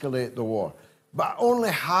escalate the war, but only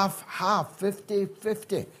half,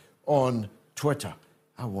 50-50 on Twitter.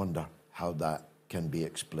 I wonder how that can be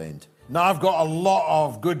explained. Now, I've got a lot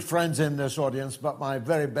of good friends in this audience, but my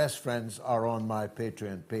very best friends are on my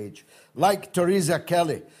Patreon page. Like Teresa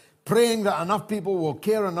Kelly, praying that enough people will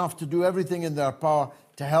care enough to do everything in their power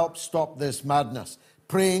to help stop this madness.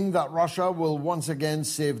 Praying that Russia will once again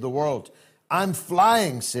save the world. I'm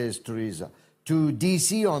flying, says Teresa, to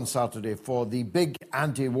DC on Saturday for the big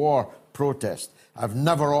anti-war protest. I've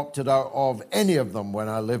never opted out of any of them when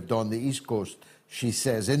I lived on the East Coast, she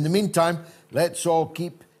says. In the meantime, let's all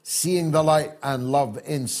keep seeing the light and love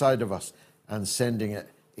inside of us and sending it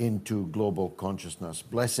into global consciousness.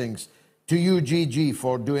 Blessings to you, Gigi,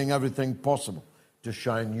 for doing everything possible to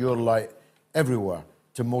shine your light everywhere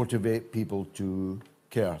to motivate people to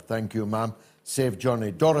care. Thank you, ma'am. Safe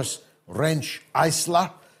journey. Doris Wrench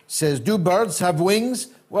Eisler says, do birds have wings?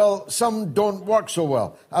 Well, some don't work so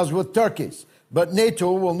well, as with turkeys. But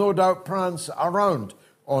NATO will no doubt prance around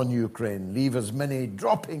on Ukraine, leave as many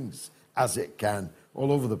droppings as it can all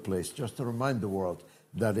over the place, just to remind the world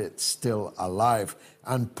that it's still alive.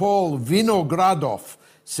 And Paul Vinogradov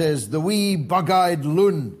says, the wee bug-eyed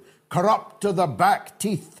loon, corrupt to the back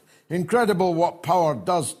teeth. Incredible what power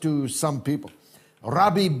does to some people.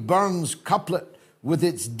 Rabbi Burns' couplet with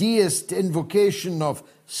its deist invocation of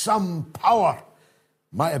some power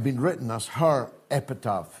might have been written as her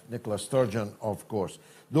epitaph. Nicola Sturgeon, of course.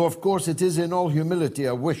 Though, of course, it is in all humility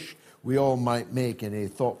a wish we all might make in a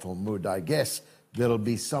thoughtful mood. I guess there'll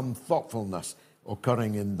be some thoughtfulness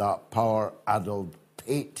occurring in that power-addled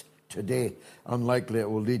pate today. Unlikely it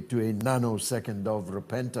will lead to a nanosecond of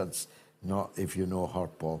repentance. Not if you know her,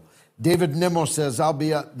 Paul. David Nimmo says, I'll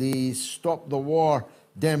be at the Stop the War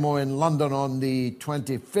demo in London on the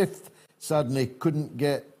 25th. Sadly, couldn't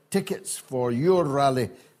get tickets for your rally,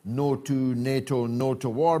 No to NATO, No to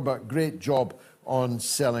War, but great job on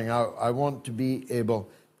selling out. I want to be able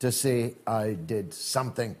to say I did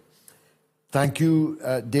something. Thank you,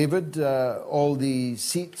 David. All the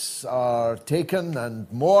seats are taken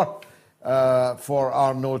and more for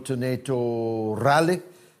our No to NATO rally,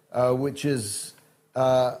 which is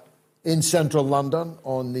in central London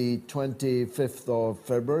on the 25th of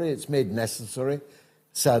February. It's made necessary,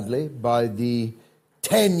 sadly, by the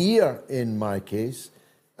 10-year, in my case,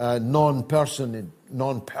 non-personhood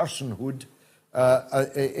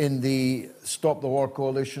in the Stop the War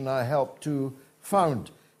Coalition I helped to found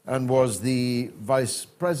and was the vice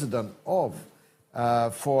president of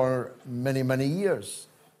for many, many years.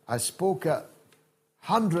 I spoke at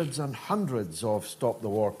hundreds and hundreds of Stop the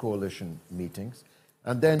War Coalition meetings.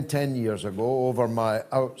 And then 10 years ago, over my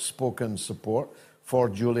outspoken support for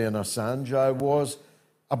Julian Assange, I was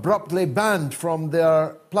abruptly banned from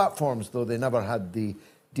their platforms, though they never had the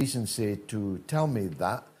decency to tell me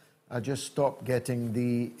that. I just stopped getting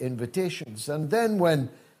the invitations. And then when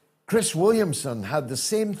Chris Williamson had the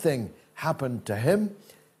same thing happen to him,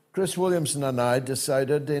 Chris Williamson and I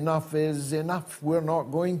decided enough is enough. We're not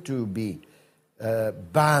going to be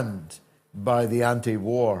banned by the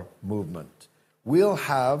anti-war movement. We'll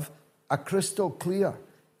have a crystal clear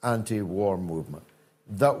anti-war movement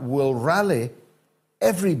that will rally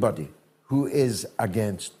everybody who is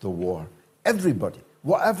against the war. Everybody,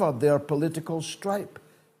 whatever their political stripe,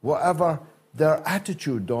 whatever their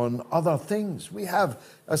attitude on other things. We have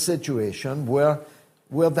a situation where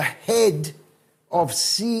the head of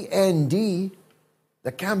CND,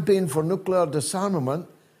 the Campaign for Nuclear Disarmament,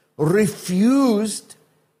 refused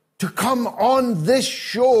to come on this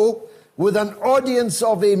show with an audience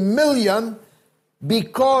of 1 million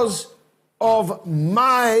because of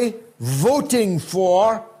my voting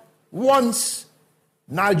for, once,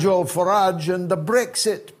 Nigel Farage and the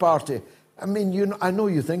Brexit Party. I mean, I know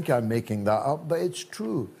you think I'm making that up, but it's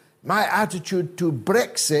true. My attitude to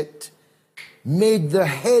Brexit made the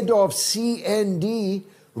head of CND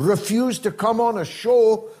refuse to come on a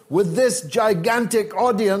show with this gigantic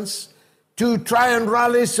audience to try and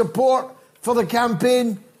rally support for the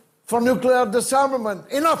Campaign for Nuclear Disarmament.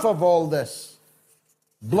 Enough of all this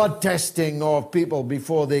blood testing of people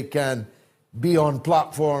before they can be on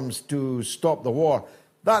platforms to stop the war.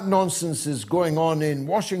 That nonsense is going on in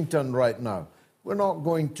Washington right now. We're not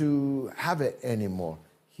going to have it anymore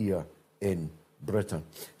here in Britain.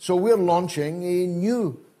 So we're launching a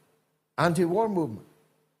new anti-war movement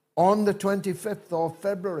on the 25th of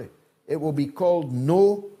February. It will be called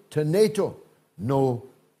No to NATO, No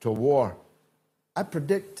to War. I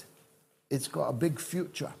predict it's got a big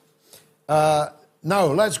future. Now,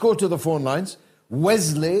 let's go to the phone lines.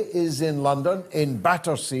 Wesley is in London, in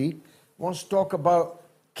Battersea, wants to talk about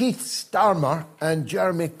Keith Starmer and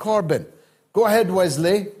Jeremy Corbyn. Go ahead,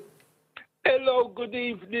 Wesley. Hello, good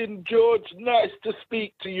evening, George. Nice to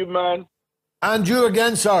speak to you, man. And you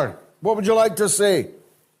again, sir. What would you like to say?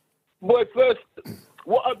 Well, first,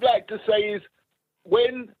 what I'd like to say is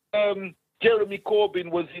when Jeremy Corbyn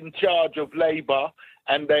was in charge of Labour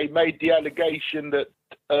and they made the allegation that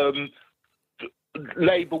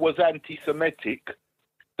Labour was anti-Semitic,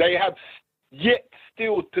 they have yet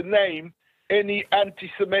still to name any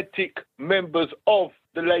anti-Semitic members of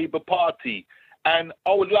the Labour Party. And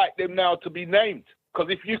I would like them now to be named.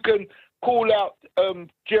 Because if you can call out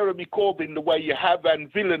Jeremy Corbyn the way you have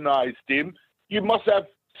and villainised him, you must have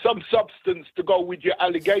some substance to go with your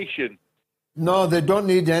allegation. No, they don't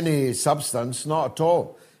need any substance, not at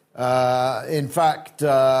all. In fact,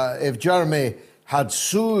 if Jeremy had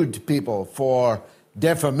sued people for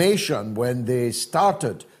defamation when they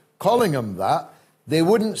started calling him that, they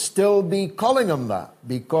wouldn't still be calling him that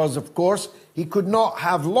because, of course, he could not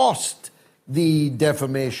have lost the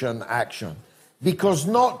defamation action because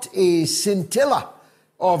not a scintilla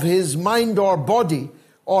of his mind or body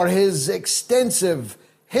or his extensive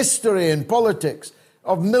history in politics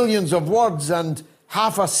of millions of words and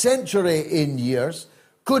half a century in years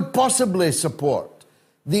could possibly support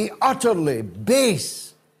the utterly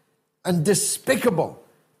base and despicable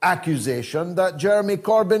accusation that Jeremy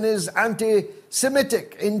Corbyn is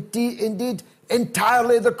anti-Semitic. Indeed,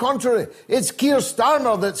 entirely the contrary. It's Keir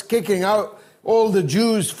Starmer that's kicking out all the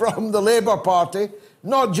Jews from the Labour Party,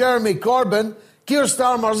 not Jeremy Corbyn. Keir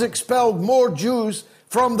Starmer's expelled more Jews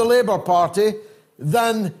from the Labour Party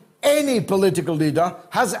than any political leader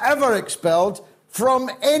has ever expelled from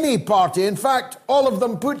any party. In fact, all of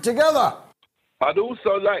them put together. I'd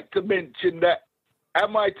also like to mention that,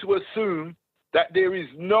 am I to assume that there is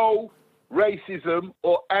no racism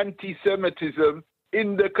or anti-Semitism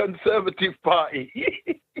in the Conservative Party?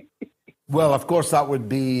 Well, of course, that would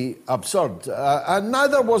be absurd. And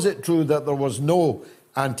neither was it true that there was no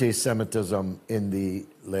anti-Semitism in the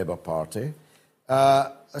Labour Party.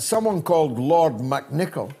 Someone called Lord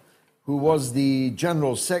McNichol, who was the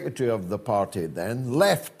General Secretary of the party then,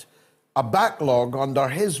 left a backlog under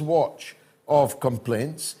his watch of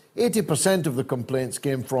complaints. 80% of the complaints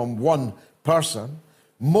came from one person.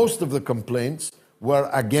 Most of the complaints were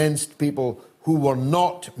against people who were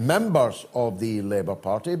not members of the Labour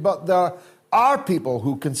Party, but there are people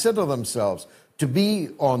who consider themselves to be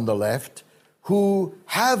on the left who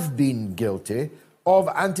have been guilty of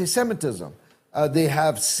anti-Semitism. They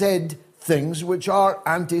have said things which are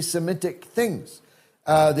anti-Semitic things.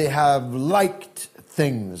 They have liked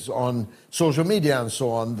things on social media and so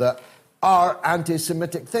on that are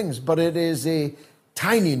anti-Semitic things, but it is a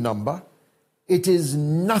tiny number. It is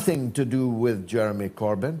nothing to do with Jeremy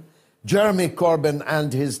Corbyn. Jeremy Corbyn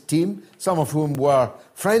and his team, some of whom were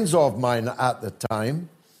friends of mine at the time,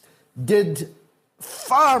 did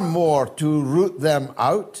far more to root them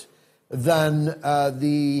out than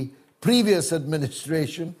the previous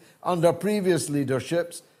administration under previous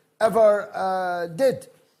leaderships ever did.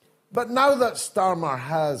 But now that Starmer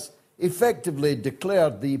has effectively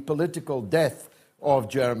declared the political death of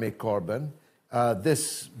Jeremy Corbyn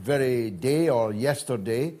this very day or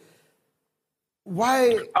yesterday,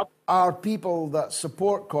 why are people that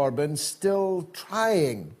support Corbyn still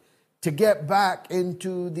trying to get back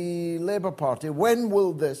into the Labour Party? When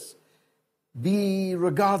will this be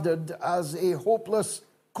regarded as a hopeless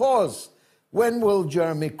cause? When will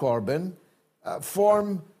Jeremy Corbyn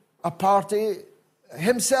form a party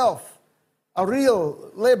himself, a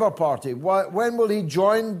real Labour Party? When will he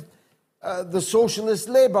join the Socialist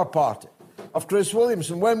Labour Party of Chris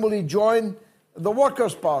Williamson? When will he join the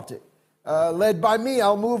Workers' Party, led by me?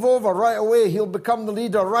 I'll move over right away. He'll become the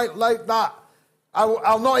leader right like that.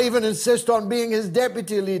 I'll not even insist on being his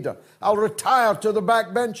deputy leader. I'll retire to the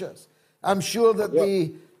backbenches. I'm sure that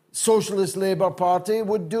the Socialist Labour Party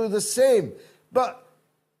would do the same. But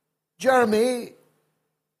Jeremy,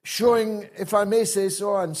 showing, if I may say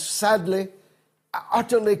so, and sadly,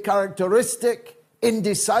 utterly characteristic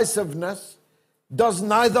indecisiveness, does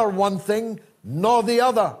neither one thing nor the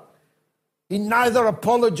other. He neither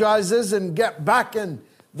apologises and gets back in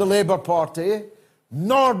the Labour Party,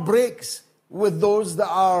 nor breaks with those that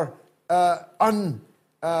are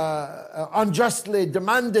unjustly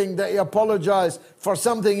demanding that he apologise for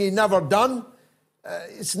something he never done.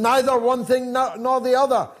 It's neither one thing nor the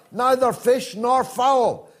other, neither fish nor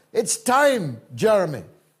fowl. It's time, Jeremy,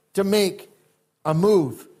 to make a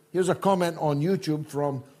move. Here's a comment on YouTube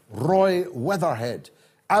from Roy Weatherhead.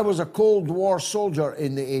 I was a Cold War soldier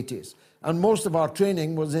in the 80s, and most of our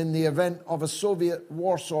training was in the event of a Soviet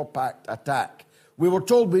Warsaw Pact attack. We were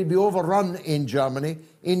told we'd be overrun in Germany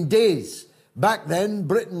in days. Back then,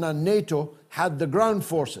 Britain and NATO had the ground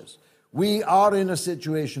forces. We are in a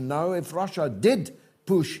situation now, if Russia did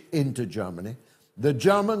push into Germany, the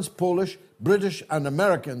Germans, Polish, British and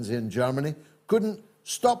Americans in Germany couldn't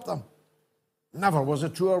stop them. Never was a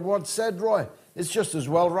truer word said, Roy. It's just as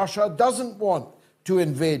well Russia doesn't want to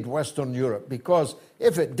invade Western Europe, because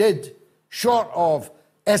if it did, short of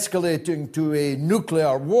escalating to a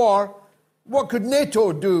nuclear war, what could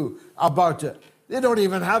NATO do about it? They don't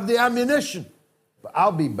even have the ammunition. But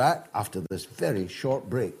I'll be back after this very short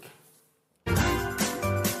break.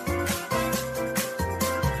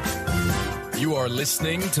 You are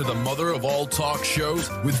listening to the mother of all talk shows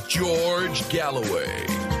with George Galloway.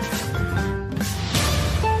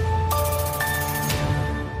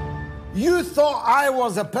 You thought I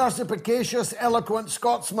was a perspicacious, eloquent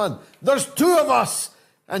Scotsman. There's two of us,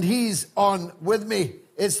 and he's on with me.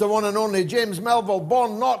 It's the one and only James Melville,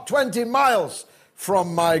 born not 20 miles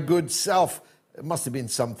from my good self. It must have been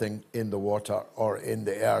something in the water or in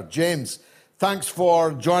the air. James, thanks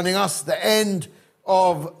for joining us. The end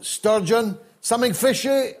of Sturgeon. Something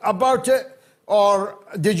fishy about it, or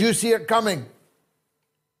did you see it coming?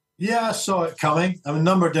 Yeah, I saw it coming. I mean, a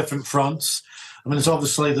number of different fronts. I mean, there's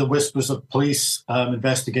obviously the whispers of police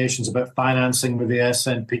investigations about financing with the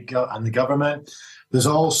SNP and the government. There's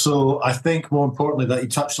also, I think, more importantly, that you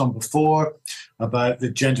touched on before, about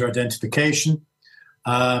the gender identification,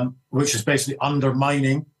 which is basically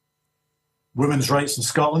undermining women's rights in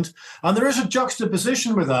Scotland. And there is a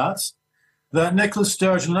juxtaposition with that Nicola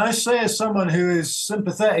Sturgeon, and I say as someone who is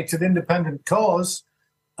sympathetic to the independent cause,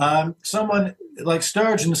 someone like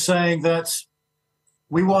Sturgeon saying that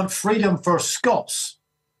we want freedom for Scots,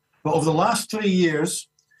 but over the last 3 years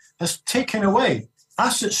has taken away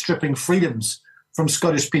asset-stripping freedoms from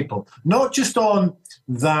Scottish people, not just on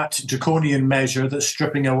that draconian measure that's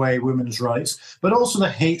stripping away women's rights, but also the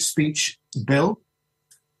hate speech bill,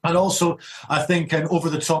 and also, I think, an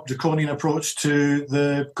over-the-top draconian approach to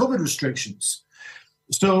the COVID restrictions.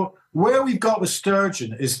 So where we've got with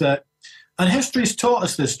Sturgeon is that, and history's taught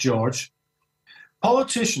us this, George,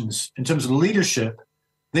 politicians, in terms of leadership,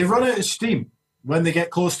 they run out of steam when they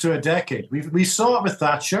get close to a decade. We saw it with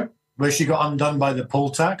Thatcher, where she got undone by the poll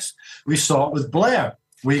tax. We saw it with Blair,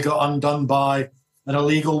 where he got undone by an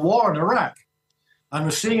illegal war in Iraq. And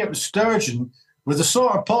we're seeing it with Sturgeon, with the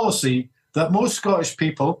sort of policy that most Scottish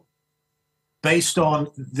people, based on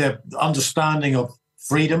their understanding of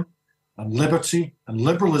freedom and liberty and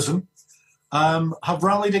liberalism, have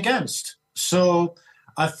rallied against. So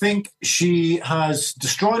I think she has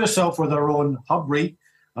destroyed herself with her own hubris.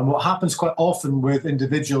 And what happens quite often with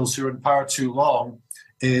individuals who are in power too long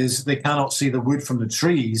is they cannot see the wood from the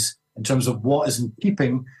trees in terms of what is in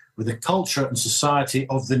keeping with the culture and society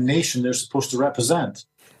of the nation they're supposed to represent.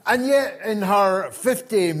 And yet, in her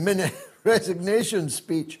 50-minute resignation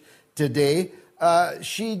speech today,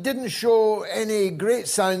 she didn't show any great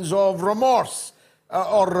signs of remorse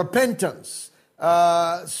or repentance.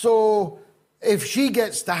 So if she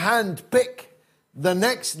gets to hand-pick the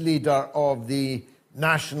next leader of the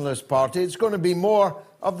Nationalist Party, it's going to be more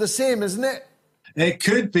of the same, isn't it? It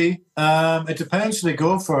could be. It depends who they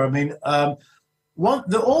go for. I mean,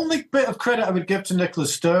 the only bit of credit I would give to Nicola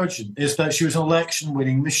Sturgeon is that she was an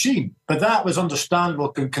election-winning machine. But that was understandable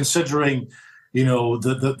considering, you know,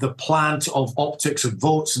 the plant of optics of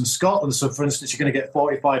votes in Scotland. So, for instance, you're going to get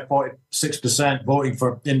 45, 46% voting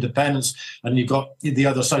for independence, and you've got the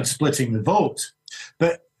other side splitting the vote.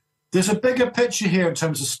 But there's a bigger picture here in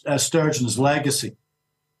terms of Sturgeon's legacy.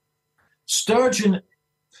 Sturgeon,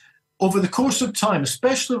 over the course of time,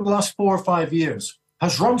 especially over the last 4 or 5 years,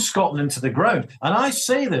 has run Scotland into the ground. And I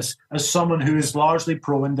say this as someone who is largely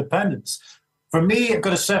pro-independence. For me, I've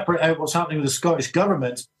got to separate out what's happening with the Scottish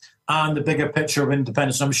government and the bigger picture of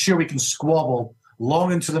independence. I'm sure we can squabble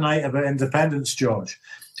long into the night about independence, George.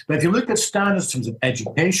 But if you look at standards in terms of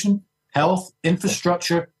education, health,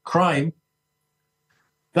 infrastructure, crime,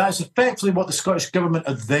 that is effectively what the Scottish government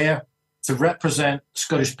are there to represent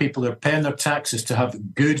Scottish people. They're paying their taxes to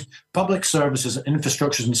have good public services and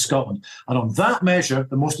infrastructures in Scotland. And on that measure,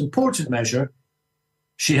 the most important measure,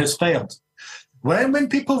 she has failed. When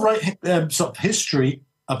people write sort of history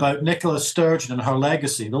about Nicola Sturgeon and her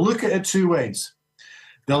legacy, they'll look at it two ways.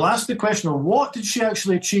 They'll ask the question of what did she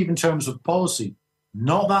actually achieve in terms of policy?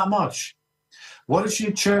 Not that much. What did she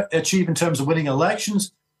achieve in terms of winning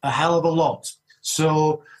elections? A hell of a lot.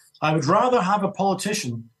 So I would rather have a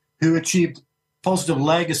politician who achieved positive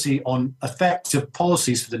legacy on effective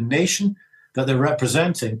policies for the nation that they're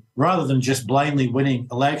representing, rather than just blindly winning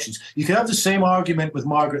elections. You could have the same argument with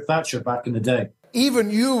Margaret Thatcher back in the day.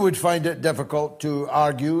 Even you would find it difficult to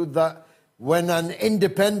argue that when an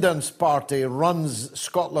independence party runs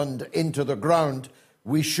Scotland into the ground,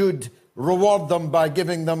 we should reward them by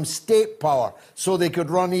giving them state power so they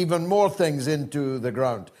could run even more things into the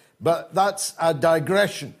ground. But that's a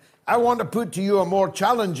digression. I want to put to you a more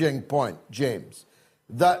challenging point, James,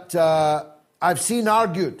 that I've seen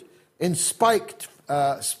argued in Spiked,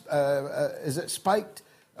 is it Spiked,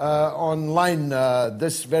 online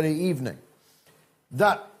this very evening,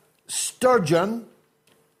 that Sturgeon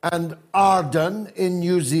and Ardern in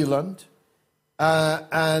New Zealand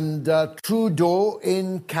and Trudeau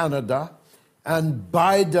in Canada and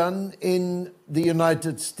Biden in the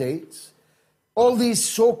United States, all these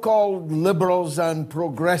so-called liberals and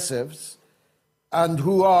progressives, and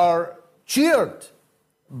who are cheered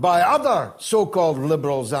by other so-called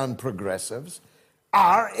liberals and progressives,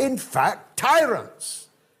 are in fact tyrants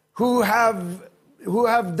who have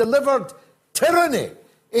delivered tyranny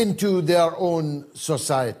into their own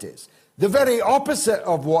societies. The very opposite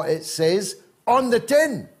of what it says on the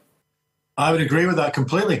tin. I would agree with that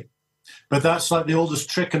completely. But that's like the oldest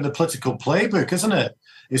trick in the political playbook, isn't it?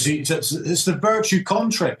 It's the virtue con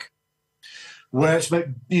trick. where it's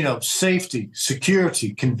about, safety,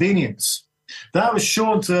 security, convenience. That was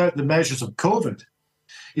shown throughout the measures of COVID.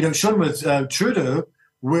 Shown with Trudeau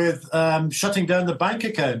with shutting down the bank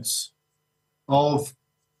accounts of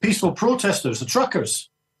peaceful protesters, the truckers.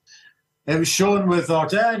 It was shown with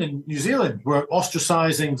Ardern in New Zealand, where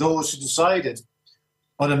ostracizing those who decided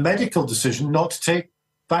on a medical decision not to take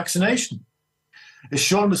vaccination. It's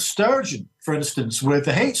shown with Sturgeon, for instance, with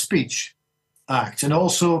the Hate Speech Act, and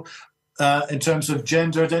also in terms of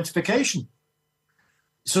gender identification.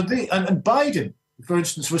 So and Biden, for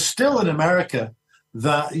instance, was still in America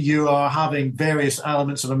that you are having various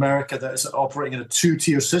elements of America that is operating in a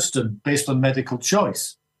two-tier system based on medical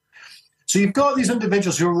choice. So you've got these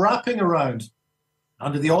individuals who are wrapping around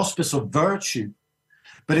under the auspice of virtue,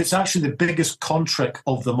 but it's actually the biggest con trick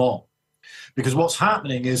of them all. Because what's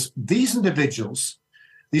happening is these individuals,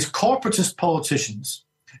 these corporatist politicians,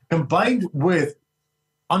 combined with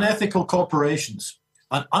unethical corporations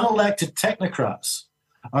and unelected technocrats,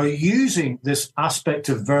 are using this aspect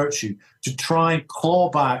of virtue to try and claw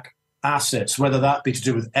back assets, whether that be to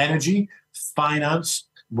do with energy, finance,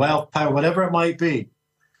 wealth, power, whatever it might be.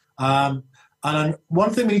 And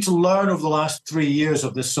one thing we need to learn over the last 3 years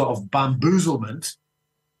of this sort of bamboozlement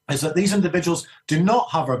is that these individuals do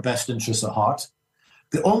not have our best interests at heart.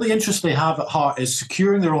 The only interest they have at heart is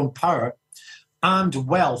securing their own power and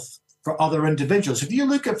wealth for other individuals. If you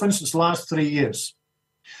look at, for instance, the last 3 years,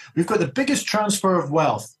 we've got the biggest transfer of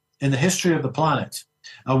wealth in the history of the planet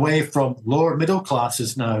away from lower middle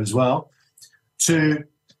classes now as well to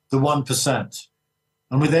the 1%.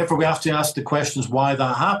 And therefore we have to ask the questions why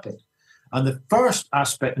that happened. And the first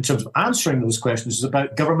aspect in terms of answering those questions is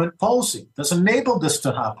about government policy that's enabled this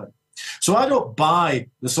to happen. So I don't buy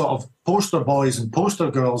the sort of poster boys and poster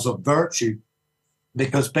girls of virtue,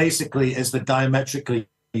 because basically it's the diametrically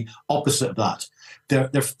opposite of that.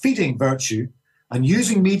 They're feeding virtue and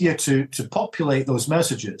using media to populate those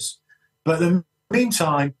messages. But in the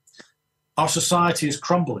meantime, our society is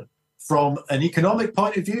crumbling from an economic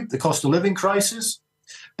point of view, the cost of living crisis,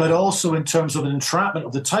 but also in terms of an entrapment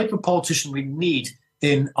of the type of politician we need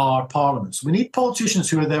in our parliaments. We need politicians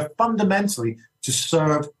who are there fundamentally to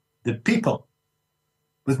serve the people,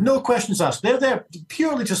 with no questions asked. They're there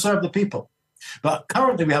purely to serve the people. But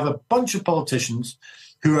currently we have a bunch of politicians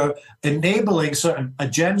who are enabling certain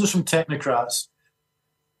agendas from technocrats,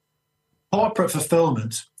 corporate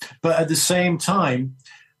fulfillment, but at the same time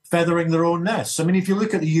feathering their own nests. I mean, if you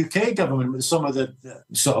look at the UK government with some of the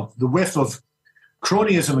sort of the whiff of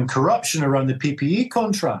cronyism and corruption around the PPE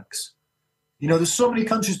contracts, there's so many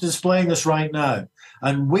countries displaying this right now.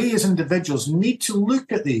 And we as individuals need to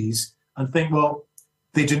look at these and think, well,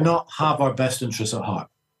 they do not have our best interests at heart.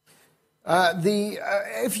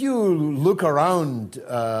 If you look around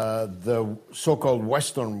the so-called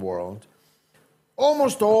Western world,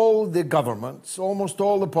 almost all the governments, almost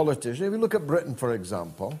all the politicians, if you look at Britain, for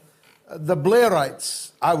example, the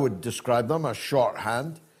Blairites, I would describe them as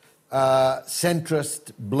shorthand,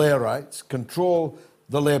 centrist Blairites, control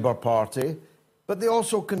the Labour Party, but they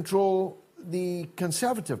also control the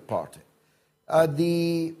Conservative Party.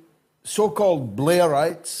 The so-called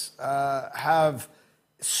Blairites have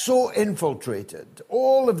so infiltrated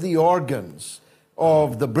all of the organs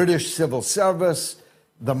of the British civil service,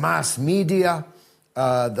 the mass media,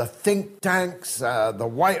 the think tanks, the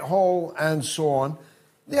Whitehall, and so on.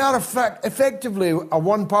 They are effectively a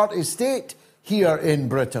one-party state here in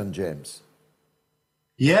Britain, James.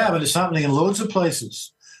 Yeah, but it's happening in loads of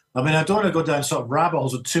places. I mean, I don't want to go down sort of rabbit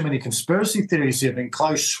holes with too many conspiracy theories here. I mean,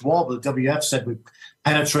 Klaus Schwab, the WF, said we're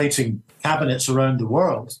penetrating cabinets around the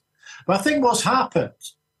world. But I think what's happened,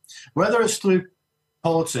 whether it's through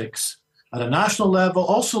politics at a national level,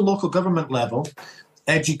 also local government level,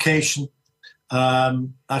 education,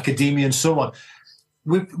 academia, and so on,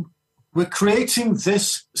 we're creating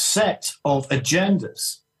this set of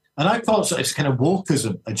agendas. And I call it it's kind of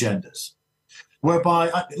wokeism agendas,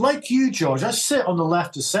 whereby, like you, George, I sit on the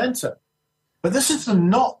left of centre. But this is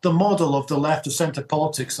not the model of the left of centre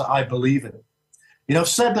politics that I believe in. I've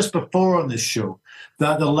said this before on this show,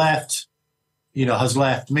 that the left, has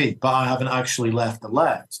left me, but I haven't actually left the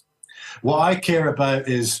left. What I care about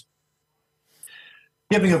is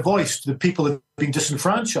giving a voice to the people who have been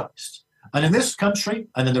disenfranchised. And in this country,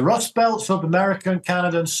 and in the Rust Belts of America and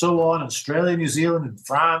Canada and so on, Australia, New Zealand, and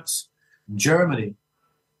France, and Germany,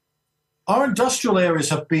 our industrial areas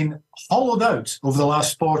have been hollowed out over the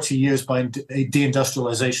last 40 years by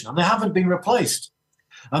deindustrialization, and they haven't been replaced.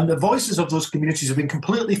 And the voices of those communities have been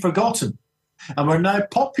completely forgotten. And we're now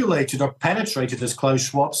populated or penetrated, as Klaus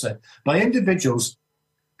Schwab said, by individuals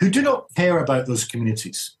who do not care about those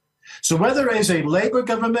communities. So whether it is a Labour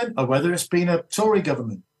government or whether it's been a Tory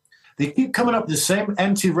government, they keep coming up with the same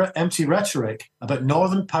empty rhetoric about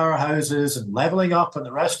northern powerhouses and levelling up and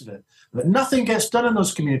the rest of it, but nothing gets done in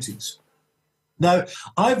those communities. Now,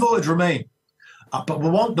 I voted Remain, but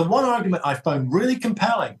the one argument I found really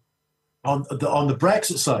compelling on the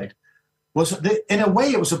Brexit side was that, in a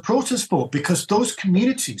way, it was a protest vote because those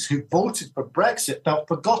communities who voted for Brexit felt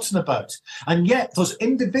forgotten about. And yet those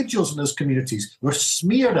individuals in those communities were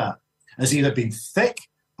smeared at as either being thick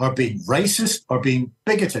or being racist or being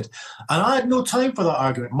bigoted. And I had no time for that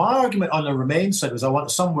argument. My argument on the Remain side was I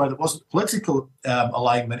wanted somewhere that wasn't political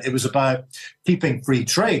alignment. It was about keeping free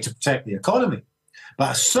trade to protect the economy. But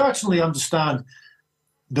I certainly understand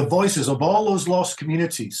the voices of all those lost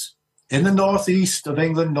communities in the northeast of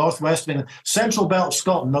England, northwest of England, Central Belt of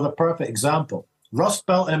Scotland, another perfect example, Rust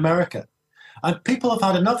Belt in America. And people have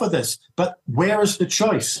had enough of this, but where is the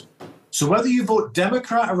choice? So whether you vote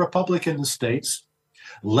Democrat or Republican in the States,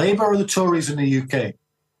 Labour or the Tories in the UK,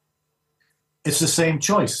 it's the same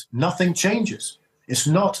choice. Nothing changes. It's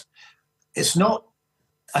not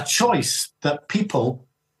a choice that people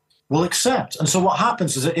will accept. And so what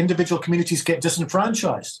happens is that individual communities get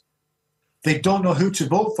disenfranchised. They don't know who to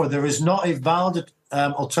vote for. There is not a valid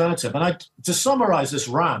alternative. And to summarize this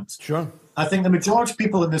rant, sure, I think the majority of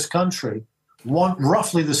people in this country want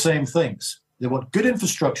roughly the same things. They want good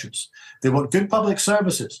infrastructures. They want good public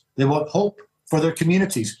services. They want hope for their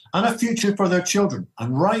communities and a future for their children.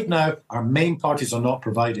 And right now, our main parties are not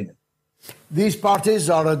providing it. These parties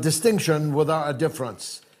are a distinction without a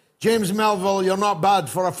difference. James Melville, you're not bad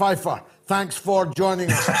for a fifer. Thanks for joining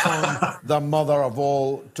us on the mother of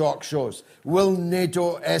all talk shows. Will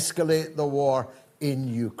NATO escalate the war in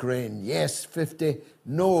Ukraine? Yes, 50,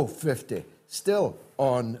 no 50. Still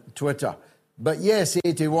on Twitter. But yes,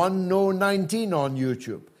 81, no 19 on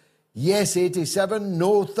YouTube. Yes, 87,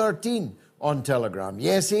 no 13 on Telegram.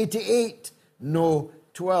 Yes, 88, no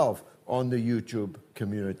 12 on the YouTube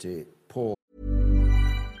community poll.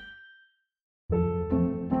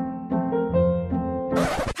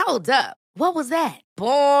 Hold up. What was that?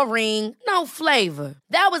 Boring. No flavor.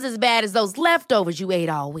 That was as bad as those leftovers you ate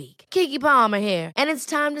all week. Keke Palmer here. And it's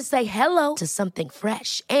time to say hello to something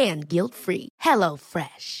fresh and guilt-free. Hello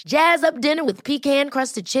Fresh. Jazz up dinner with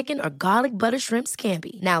pecan-crusted chicken or garlic butter shrimp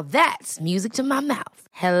scampi. Now that's music to my mouth.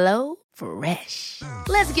 Hello Fresh.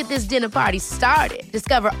 Let's get this dinner party started.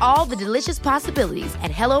 Discover all the delicious possibilities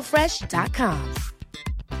at HelloFresh.com.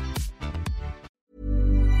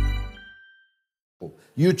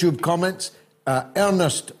 YouTube comments.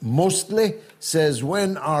 Ernest Mostly says,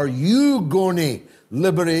 when are you going to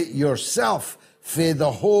liberate yourself for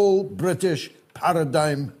the whole British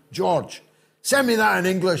paradigm, George? Send me that in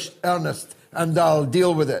English, Ernest, and I'll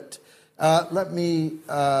deal with it. Let me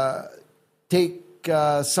take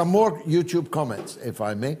some more YouTube comments, if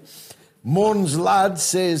I may. Moans Lad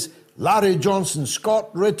says, Larry Johnson, Scott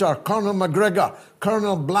Ritter, Conor McGregor,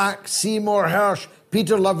 Colonel Black, Seymour Hersh,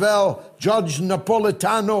 Peter Lavelle, Judge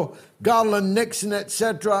Napolitano, Garland Nixon,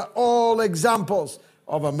 etc., all examples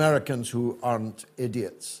of Americans who aren't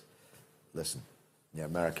idiots. Listen, the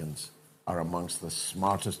Americans are amongst the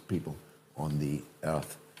smartest people on the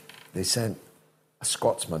earth. They sent a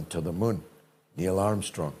Scotsman to the moon, Neil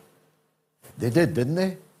Armstrong. They did, didn't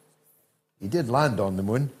they? He did land on the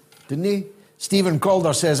moon, didn't he? Stephen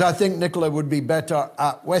Calder says, I think Nicola would be better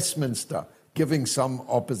at Westminster, giving some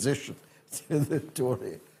opposition to the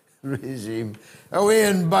Tory regime. Away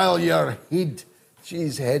and bile your head.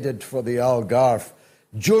 She's headed for the Algarve.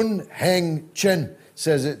 Jun Heng Chin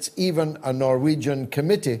says it's even a Norwegian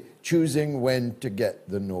committee choosing when to get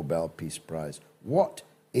the Nobel Peace Prize. What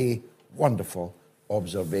a wonderful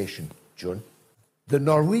observation, Jun. The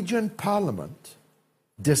Norwegian Parliament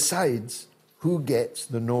decides who gets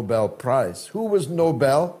the Nobel Prize. Who was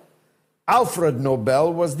Nobel? Alfred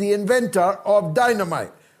Nobel was the inventor of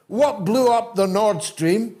dynamite. What blew up the Nord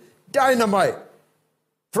Stream? Dynamite.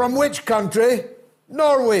 From which country?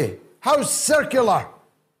 Norway. How circular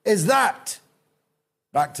is that?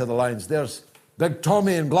 Back to the lines. There's Big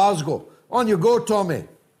Tommy in Glasgow. On you go, Tommy.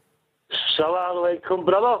 Salam alaikum,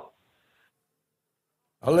 brother.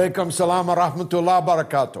 Alaikum salam wa rahmatullah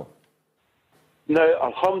barakatuh. Now,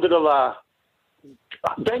 alhamdulillah.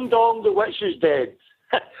 Ding dong, the witch is dead.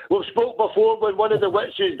 We've spoke before when one of the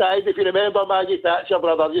witches died, if you remember, Maggie Thatcher,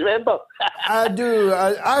 brother. You remember? I do.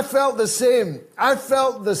 I felt the same. I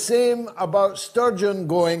felt the same about Sturgeon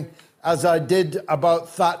going as I did about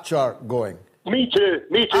Thatcher going. Me too,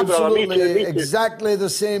 Absolutely, brother. Me too. Exactly the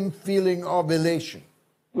same feeling of elation.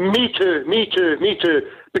 Me too.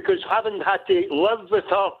 Because having had to live with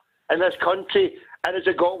her in this country, and as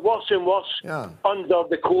it got worse and worse under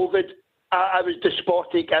the COVID, I was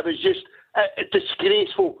despotic. I was just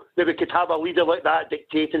disgraceful that we could have a leader like that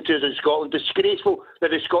dictating to us in Scotland. Disgraceful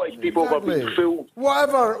that the Scottish people were being fooled.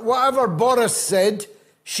 Whatever Boris said,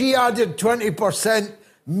 she added 20%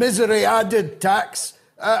 misery added tax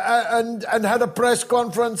and had a press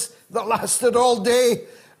conference that lasted all day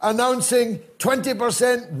announcing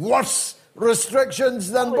 20% worse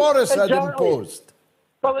restrictions than Boris had imposed.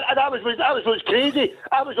 Well, that was crazy.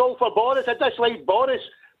 I was all for Boris. I disliked Boris.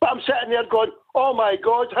 But I'm sitting there going, oh my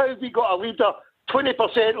God, how have we got a leader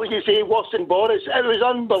 20%, like you say, worse than Boris? It was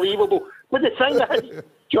unbelievable. But the thing is,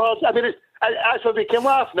 George, I mean, that's what we can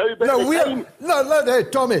laugh now. But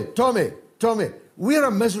Tommy, we're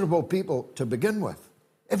a miserable people to begin with.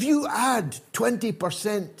 If you add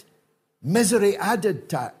 20% misery added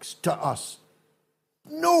tax to us,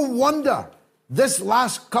 no wonder this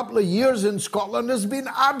last couple of years in Scotland has been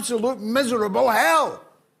absolute miserable hell.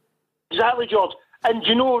 Exactly, George. And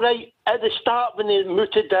you know, right, at the start when they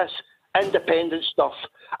mooted this independent stuff,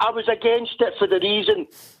 I was against it for the reason,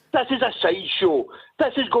 this is a sideshow.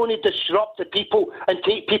 This is going to disrupt the people and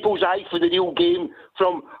take people's eye for the real game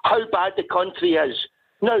from how bad the country is.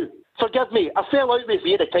 Now, forgive me, I fell out with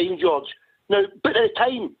you at the time, George. Now, but at the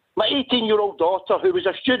time, my 18-year-old daughter, who was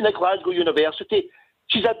a student at Glasgow University,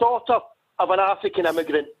 she's a daughter of an African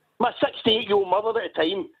immigrant. My 68-year-old mother at the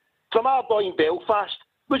time, from Ardoyne, Belfast,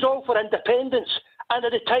 was all for independence. And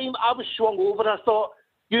at the time, I was swung over and I thought,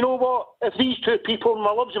 you know what, if these two people in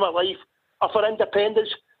my loves of my life are for independence,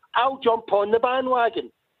 I'll jump on the bandwagon.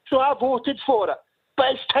 So I voted for it.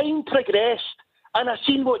 But as time progressed, and I've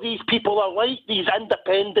seen what these people are like, these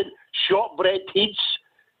independent, shortbread heads,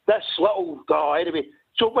 this little guy, anyway.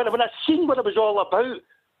 So when I seen what it was all about,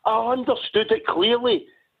 I understood it clearly.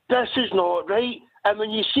 This is not right. And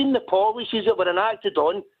when you've seen the policies that were enacted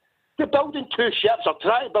on, they're building two ships, or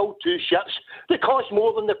trying to build two ships that cost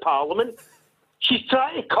more than the Parliament. She's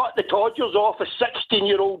trying to cut the todgers off of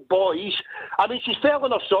 16-year-old boys. I mean, she's fell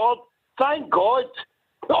on her sword. Thank God.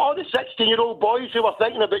 All the 16-year-old boys who were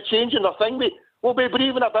thinking about changing their thing will be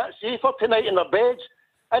breathing a bit safer tonight in their beds.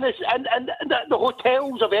 And the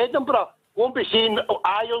hotels of Edinburgh won't be seeing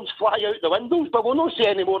irons fly out the windows, but we'll not see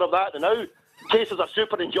any more of that now, in case there's a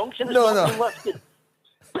super injunction.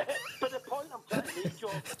 But the point I'm trying to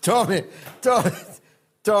make, John...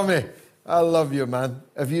 Tommy, I love you, man.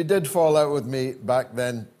 If you did fall out with me back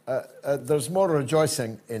then, there's more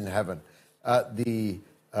rejoicing in heaven at the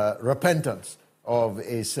repentance of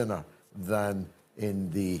a sinner than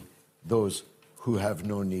in those who have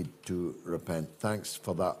no need to repent. Thanks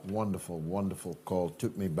for that wonderful, wonderful call.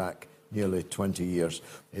 Took me back nearly 20 years.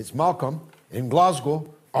 It's Malcolm in Glasgow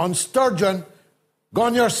on Sturgeon.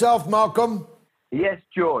 Gone yourself, Malcolm. Yes,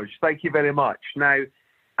 George, thank you very much. Now,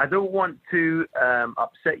 I don't want to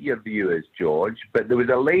upset your viewers, George, but there was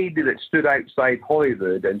a lady that stood outside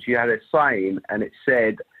Holyrood and she had a sign and it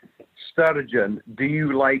said, Sturgeon, do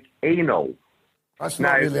you like anal? That's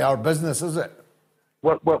not really our business, is it?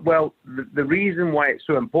 Well, the reason why it's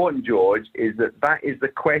so important, George, is that is the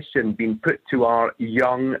question being put to our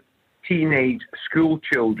young teenage school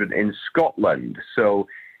children in Scotland. So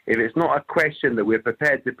if it's not a question that we're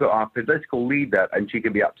prepared to put our political leader, and she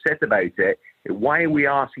can be upset about it, why are we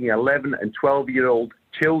asking 11 and 12-year-old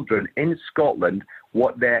children in Scotland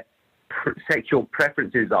what their sexual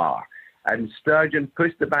preferences are? And Sturgeon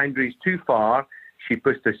pushed the boundaries too far. She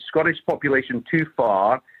pushed the Scottish population too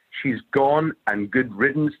far. She's gone, and good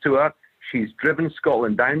riddance to her. She's driven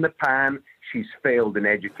Scotland down the pan. She's failed in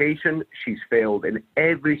education. She's failed in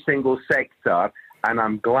every single sector, and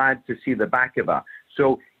I'm glad to see the back of her.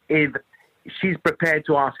 So if she's prepared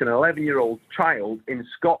to ask an 11-year-old child in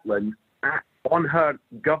Scotland on her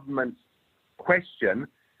government's question,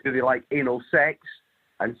 do they like anal sex,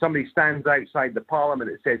 and somebody stands outside the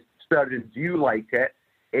Parliament that says, Sturgeon, do you like it?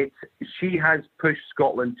 She has pushed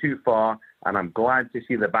Scotland too far, and I'm glad to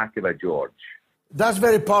see the back of her, George. That's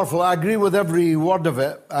very powerful. I agree with every word of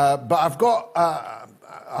it. But I've got, I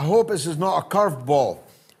hope this is not a curveball,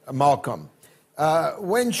 Malcolm.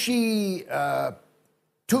 When she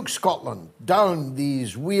took Scotland down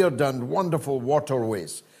these weird and wonderful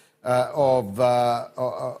waterways of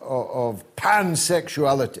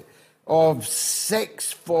pansexuality, of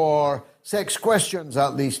sex questions,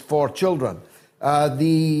 at least, for children,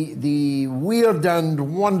 the weird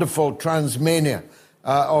and wonderful transmania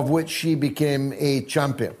of which she became a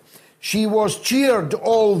champion. She was cheered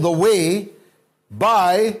all the way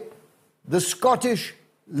by the Scottish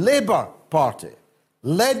Labour Party,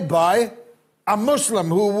 led by a Muslim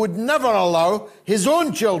who would never allow his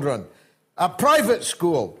own children at private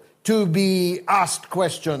school to be asked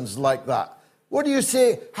questions like that. What do you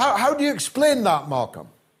say? How do you explain that, Malcolm?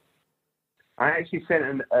 I actually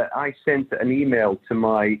sent an email to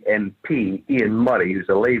my MP, Ian Murray, who's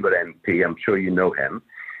a Labour MP. I'm sure you know him.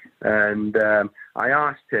 And I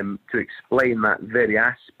asked him to explain that very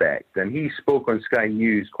aspect. And he spoke on Sky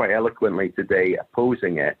News quite eloquently today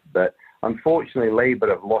opposing it. But unfortunately, Labour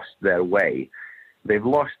have lost their way. They've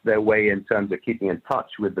lost their way in terms of keeping in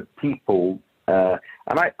touch with the people.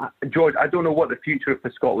 George, I don't know what the future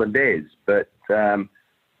for Scotland is, but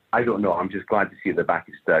I don't know. I'm just glad to see the back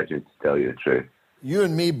of Sturgeon, to tell you the truth. You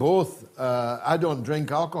and me both. I don't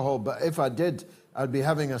drink alcohol, but if I did, I'd be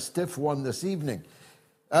having a stiff one this evening.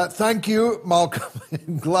 Thank you, Malcolm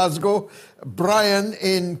in Glasgow. Brian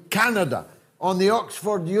in Canada on the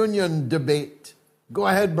Oxford Union debate. Go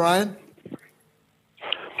ahead, Brian.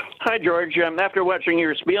 Hi, George. After watching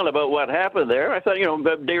your spiel about what happened there, I thought,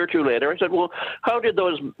 a day or two later, I said, well, how did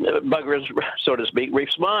those buggers, so to speak,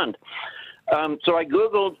 respond? So I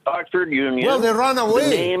Googled Oxford Union. Well, they ran away.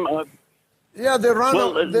 The name of... Yeah, they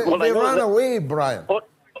ran away, Brian.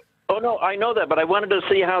 Oh, no, I know that, but I wanted to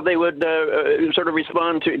see how they would sort of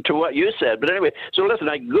respond to what you said. But anyway, so listen,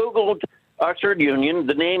 I Googled Oxford Union,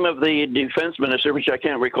 the name of the defense minister, which I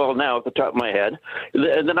can't recall now off the top of my head,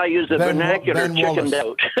 and then I used the vernacular chickened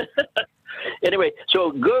out. Anyway,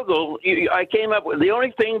 so Google, I came up with the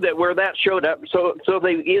only thing where that showed up, so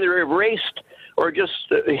they either erased or just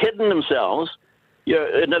hidden themselves.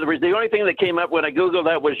 In other words, the only thing that came up when I Googled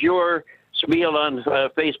that was your spiel on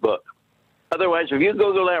Facebook. Otherwise, if you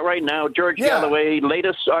Google that right now, George Galloway,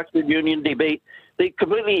 latest Oxford Union debate, they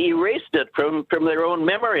completely erased it from their own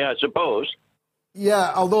memory, I suppose.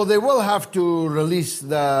 Yeah, although they will have to release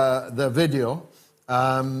the video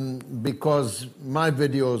because my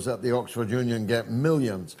videos at the Oxford Union get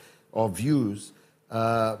millions of views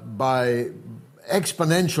by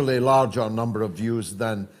exponentially larger number of views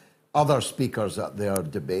than other speakers at their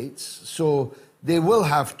debates. So they will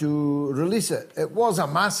have to release it. It was a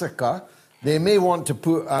massacre. They may want to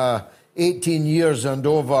put 18 years and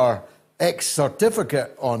over X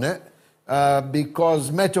certificate on it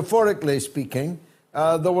because, metaphorically speaking,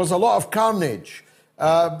 there was a lot of carnage.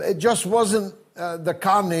 It just wasn't the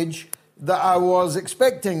carnage that I was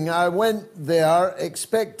expecting. I went there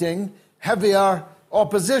expecting heavier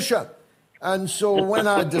opposition. And so when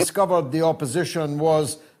I discovered the opposition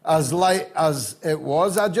was as light as it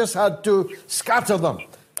was, I just had to scatter them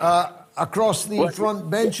across the front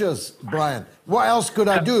benches, Brian. What else could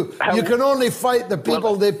I do? You can only fight the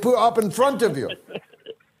people they put up in front of you.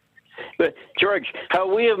 But George,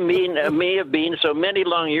 how we may have been so many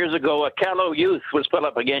long years ago, a callow youth was put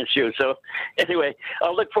up against you. So anyway,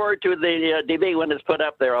 I'll look forward to the debate when it's put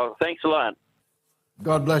up there. Thanks a lot.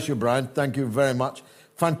 God bless you, Brian. Thank you very much.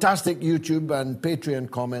 Fantastic YouTube and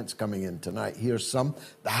Patreon comments coming in tonight. Here's some.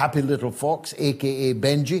 The Happy Little Fox, a.k.a.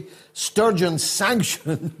 Benji. Sturgeon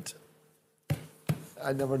sanctioned...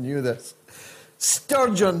 I never knew this.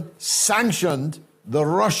 Sturgeon sanctioned the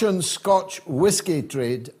Russian-Scotch whiskey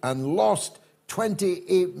trade and lost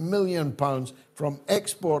 £28 million from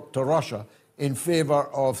export to Russia in favour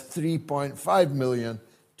of $3.5 million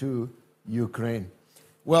to Ukraine.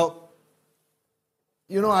 Well,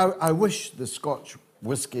 I wish the Scotch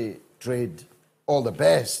whiskey trade all the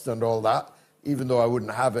best and all that, even though I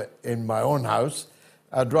wouldn't have it in my own house.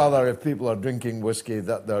 I'd rather, if people are drinking whiskey,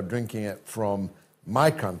 that they're drinking it from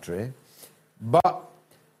my country. But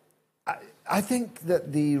I think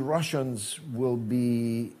that the Russians will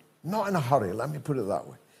be not in a hurry, let me put it that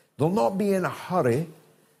way. They'll not be in a hurry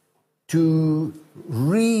to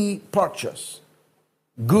repurchase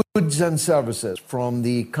goods and services from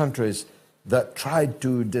the countries that tried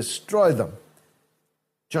to destroy them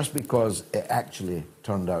just because it actually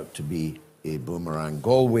turned out to be a boomerang.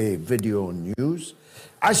 Galway Video News.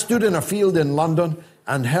 I stood in a field in London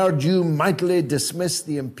and heard you mightily dismiss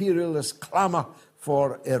the imperialist clamour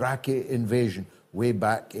for Iraqi invasion way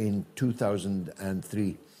back in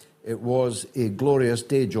 2003. It was a glorious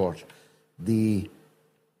day, George. The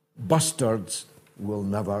bastards will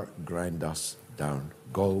never grind us down.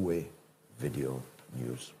 Galway Video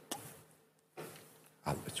News.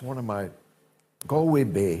 It's one of my... Galway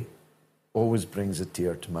Bay always brings a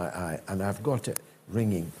tear to my eye, and I've got it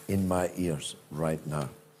ringing in my ears right now.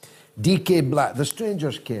 DK Black, the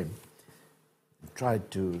strangers came and tried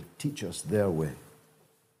to teach us their way.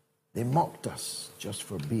 They mocked us just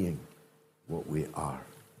for being what we are.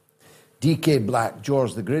 DK Black,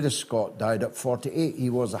 George, the greatest Scot, died at 48. He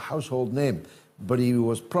was a household name, but he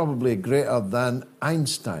was probably greater than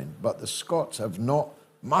Einstein. But the Scots have not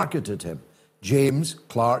marketed him. James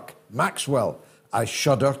Clerk Maxwell. I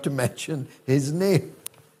shudder to mention his name.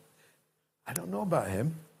 I don't know about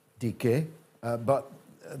him, DK, but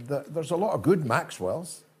there's a lot of good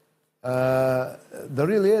Maxwells. There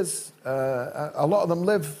really is. A lot of them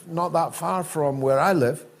live not that far from where I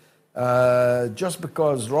live. Just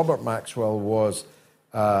because Robert Maxwell was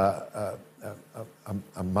a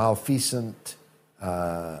malfeasant,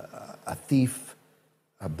 a thief,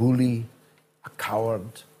 a bully, a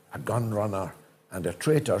coward, a gun runner, and a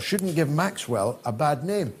traitor shouldn't give Maxwell a bad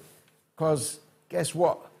name. Because guess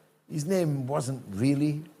what? His name wasn't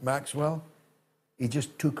really Maxwell. He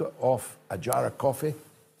just took it off a jar of coffee.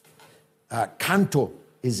 Kanto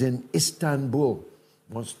is in Istanbul.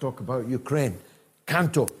 Wants to talk about Ukraine.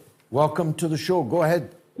 Kanto, welcome to the show. Go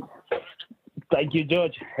ahead. Thank you,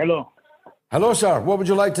 George. Hello. Hello, sir. What would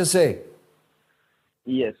you like to say?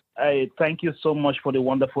 Yes, I thank you so much for the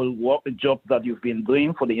wonderful job that you've been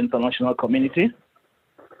doing for the international community.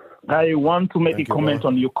 I want to make a comment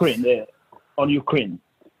on Ukraine.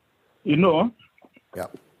 You know,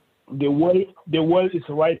 the world is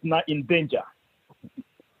right now in danger.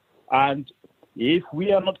 And if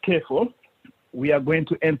we are not careful, we are going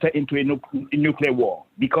to enter into a nuclear war.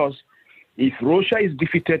 Because if Russia is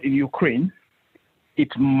defeated in Ukraine,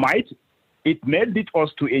 it may lead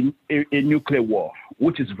us to a nuclear war,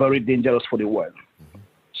 which is very dangerous for the world.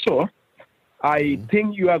 So I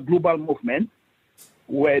think you are a global movement,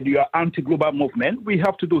 where you are anti-global movement, we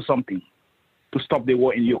have to do something to stop the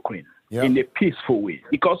war in Ukraine in a peaceful way.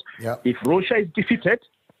 Because if Russia is defeated,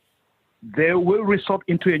 they will resort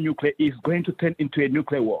into is going to turn into a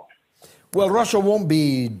nuclear war. Well, Russia won't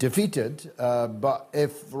be defeated, but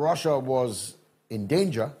if Russia was in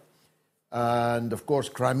danger, and of course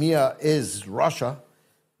Crimea is Russia,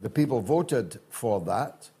 the people voted for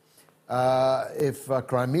that. If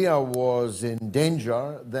Crimea was in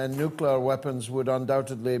danger, then nuclear weapons would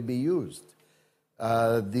undoubtedly be used.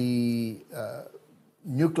 The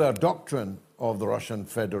nuclear doctrine of the Russian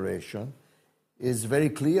Federation is very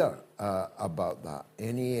clear about that.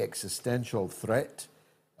 Any existential threat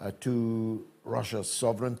to Russia's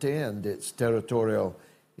sovereignty and its territorial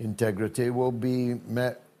integrity will be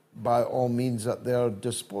met by all means at their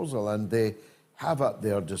disposal, and they have at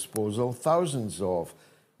their disposal thousands of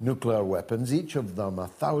nuclear weapons, each of them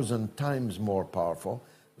 1,000 times more powerful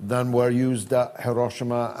than were used at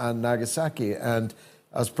Hiroshima and Nagasaki. And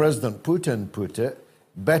as President Putin put it,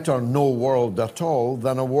 better no world at all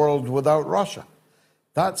than a world without Russia.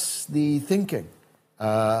 That's the thinking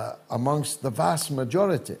amongst the vast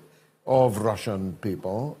majority of Russian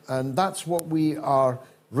people, and that's what we are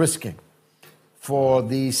risking for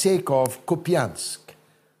the sake of Kupiansk.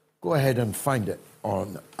 Go ahead and find it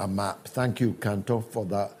on a map. Thank you, Kanto, for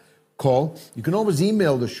that call. You can always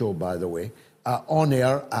email the show, by the way,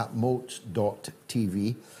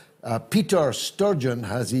 onair@moat.tv. Peter Sturgeon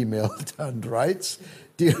has emailed and writes,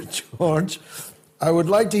 Dear George, I would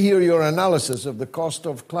like to hear your analysis of the cost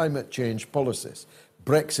of climate change policies,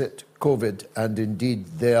 Brexit, COVID, and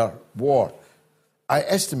indeed their war. I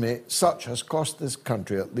estimate such has cost this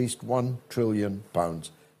country at least £1 trillion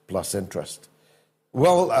plus interest.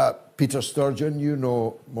 Well, Peter Sturgeon, you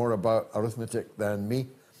know more about arithmetic than me.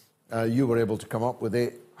 You were able to come up with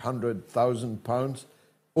 £800,000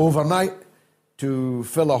 overnight to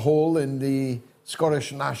fill a hole in the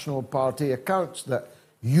Scottish National Party accounts that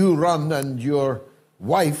you run and your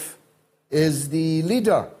wife is the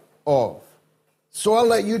leader of. So I'll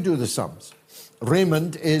let you do the sums.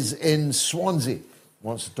 Raymond is in Swansea,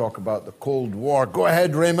 wants to talk about the Cold War. Go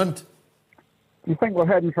ahead, Raymond. Do you think we're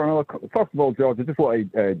heading for another... First of all, George, I just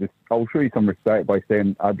want to... I'll show you some respect by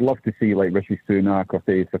saying I'd love to see, like, Rishi Sunak or,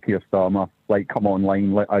 say, Sir Keir Starmer, like, come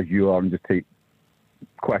online as you are and just take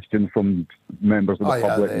questions from members of the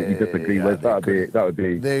public that you disagree with. That would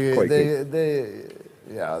be quite good.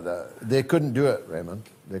 They couldn't do it, Raymond.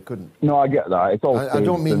 They couldn't. No, I get that. It's all I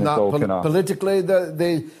don't mean that politically.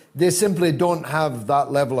 They simply don't have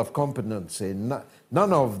that level of competency.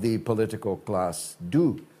 None of the political class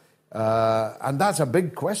do. And that's a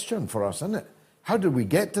big question for us, isn't it? How did we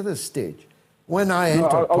get to this stage? When I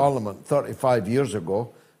entered Parliament 35 years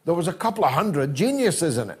ago, there was a couple of hundred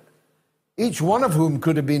geniuses in it, each one of whom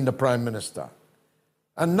could have been the Prime Minister.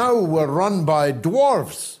 And now we're run by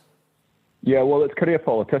dwarves. Yeah, well, it's career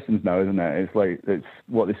politicians now, isn't it? It's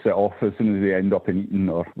what they set off as soon as they end up in Eton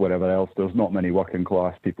or whatever else. There's not many working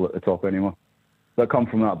class people at the top anymore that come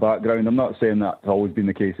from that background. I'm not saying that's always been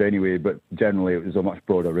the case anyway, but generally it was a much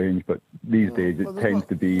broader range. But these days it tends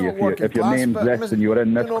to be, if your name's this and you're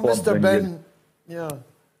in this club, Mr. Ben,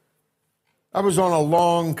 I was on a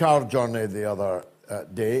long car journey the other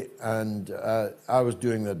day, and I was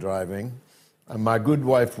doing the driving, and my good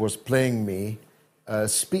wife was playing me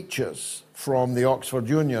speeches from the Oxford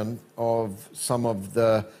Union of some of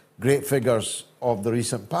the great figures of the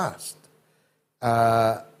recent past.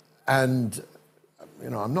 And, you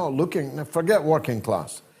know, I'm not looking, forget working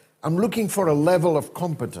class. I'm looking for a level of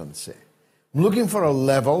competency. I'm looking for a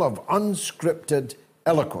level of unscripted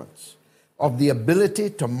eloquence, of the ability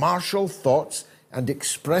to marshal thoughts and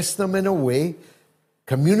express them in a way,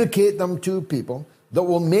 communicate them to people that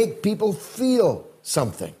will make people feel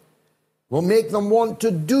something, will make them want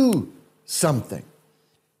to do something.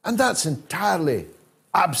 And that's entirely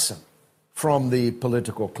absent from the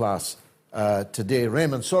political class today.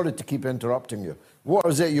 Raymond, sorry to keep interrupting you. What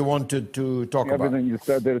was it you wanted to talk about? Everything you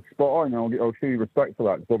said there is spot on. I'll show you respect for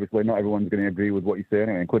that, because obviously not everyone's going to agree with what you say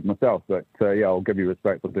anyway, including myself. But yeah, I'll give you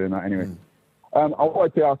respect for doing that anyway. I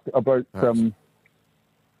wanted to ask about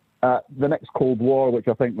the next Cold War, which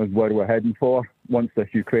I think was where we're heading for once this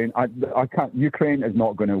Ukraine. Ukraine is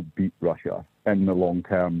not going to beat Russia in the long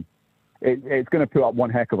term. It's going to put up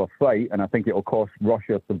one heck of a fight, and I think it will cost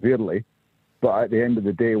Russia severely. But at the end of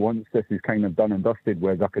the day, once this is kind of done and dusted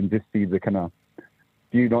with, I can just see the kind of,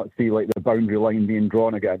 do you not see like the boundary line being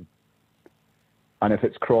drawn again? And if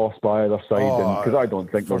it's crossed by either side, because I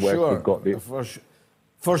don't think the West has got the...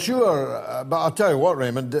 For sure, but I'll tell you what,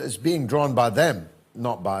 Raymond, it's being drawn by them,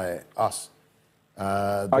 not by us.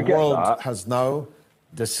 The world has now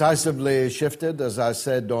decisively shifted, as I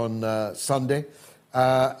said on Sunday,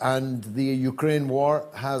 and the Ukraine war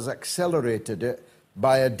has accelerated it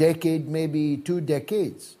by a decade, maybe 2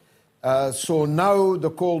 decades. So now the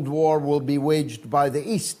Cold War will be waged by the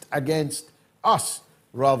East against us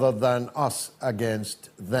rather than us against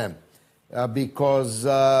them. Because,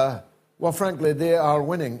 well, frankly, they are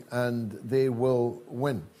winning and they will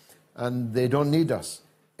win. And they don't need us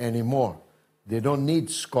anymore. They don't need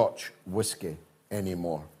Scotch whiskey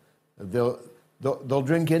anymore. They'll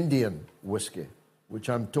drink Indian whiskey, which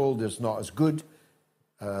I'm told is not as good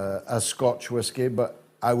as Scotch whiskey, but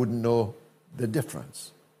I wouldn't know the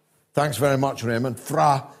difference. Thanks very much, Raymond.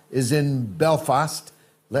 Fra is in Belfast.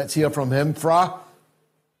 Let's hear from him. Fra?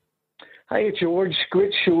 Hi, George.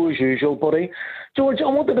 Great show as usual, buddy. George, I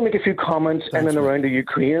wanted to make a few comments in and around the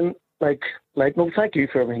Ukraine. No, thank you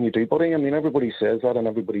for everything you do, buddy. I mean, everybody says that and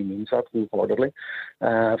everybody means that wholeheartedly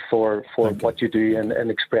for what you do and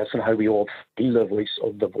expressing how we all feel the voice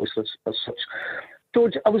of the voiceless as such.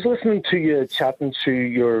 George, I was listening to you chatting to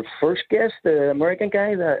your first guest, the American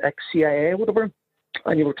guy, the ex-CIA, whatever,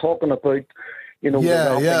 and you were talking about, you know...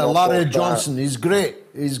 Larry Johnson. He's great.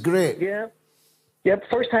 Yeah,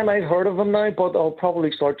 first time I've heard of him now, but I'll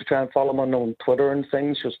probably start to try and follow him on Twitter and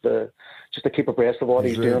things just to keep abreast of what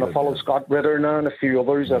he's doing. I follow Scott Ritter now and a few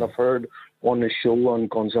others that I've heard on the show on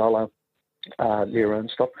Gonzalo Lira and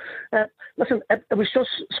stuff. Listen, it was just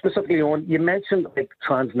specifically on, you mentioned like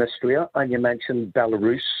Transnistria and you mentioned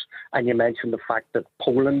Belarus and you mentioned the fact that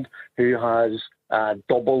Poland, who has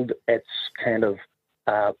doubled its kind of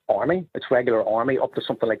army, its regular army, up to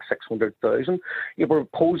something like 600,000. You were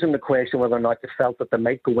posing the question whether or not you felt that they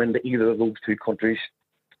might go into either of those two countries,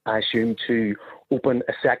 I assume, to open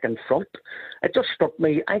a second front. It just struck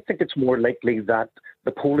me, I think it's more likely that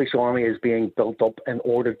the Polish army is being built up in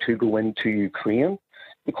order to go into Ukraine,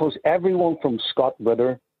 because everyone from Scott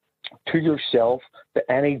Ritter to yourself,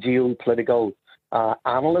 to any geopolitical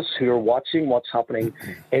analysts who are watching what's happening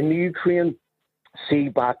in the Ukraine, see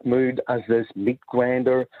Bakhmut as this meat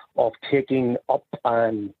grinder of taking up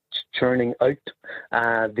and churning out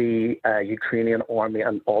the Ukrainian army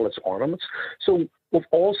and all its armaments. So we've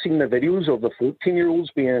all seen the videos of the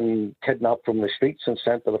 14-year-olds being kidnapped from the streets and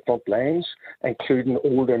sent to the front lines, including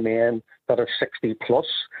older men that are 60 plus.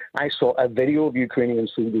 I saw a video of Ukrainian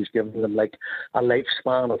soldiers giving them like a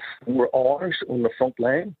lifespan of 4 hours on the front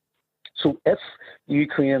line. So if the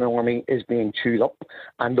Ukrainian army is being chewed up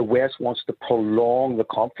and the West wants to prolong the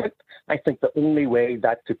conflict, I think the only way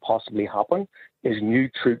that could possibly happen is new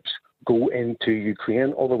troops go into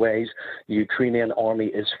Ukraine. Otherwise, the Ukrainian army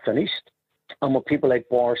is finished. And when people like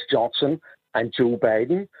Boris Johnson and Joe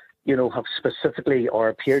Biden, you know, have specifically or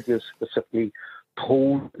appeared to have specifically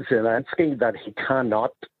told Zelensky that he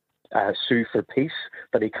cannot sue for peace,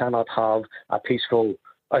 that he cannot have a peaceful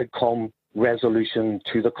outcome resolution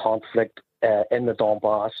to the conflict in the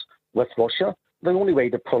Donbass with Russia. The only way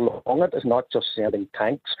to prolong it is not just sending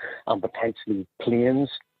tanks and potentially planes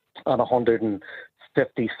and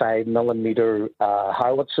 155 millimeter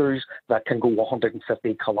howitzers that can go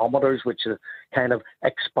 150 kilometers, which kind of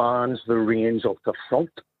expands the range of the front.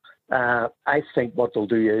 I think what they'll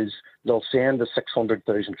do is they'll send the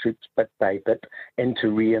 600,000 troops bit by bit in to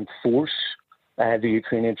reinforce the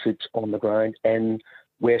Ukrainian troops on the ground in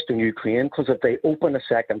Western Ukraine, because if they open a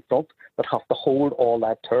second front, they'd have to hold all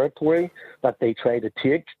that territory that they try to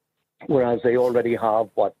take, whereas they already have,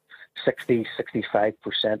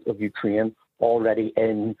 65% of Ukraine already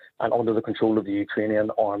in and under the control of the Ukrainian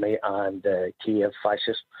army and Kiev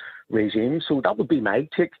fascist regime. So that would be my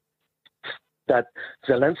take, that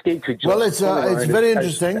Zelensky could just... Well, it's very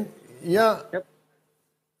interesting. Yeah. Yep.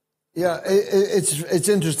 Yeah, it's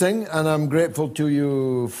interesting, and I'm grateful to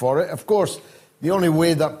you for it. Of course, the only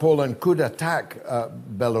way that Poland could attack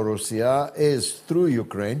Belarusia is through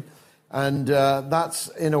Ukraine, and that's,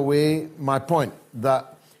 in a way, my point,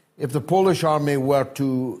 that if the Polish army were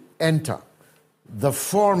to enter the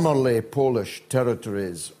formerly Polish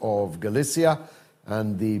territories of Galicia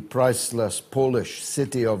and the priceless Polish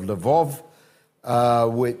city of Lvov,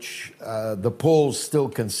 which the Poles still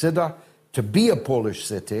consider to be a Polish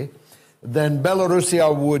city, then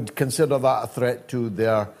Belarusia would consider that a threat to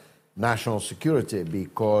their national security,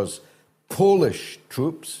 because Polish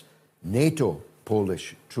troops, NATO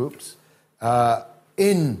Polish troops,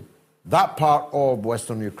 in that part of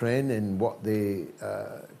Western Ukraine, in what they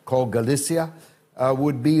call Galicia,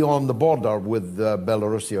 would be on the border with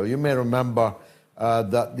Belarusia. You may remember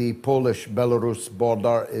that the Polish-Belarus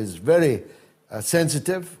border is very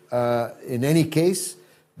sensitive in any case,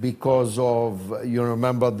 because of, you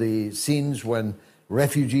remember the scenes when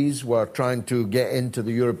refugees were trying to get into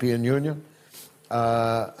the European Union,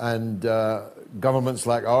 and governments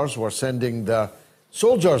like ours were sending their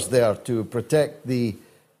soldiers there to protect the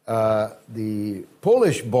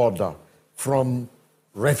Polish border from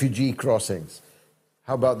refugee crossings.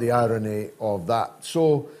 How about the irony of that?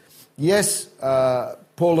 So, yes,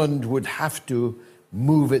 Poland would have to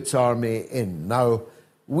move its army in. Now,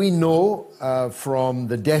 we know from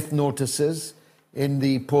the death notices in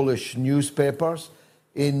the Polish newspapers,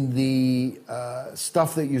 in the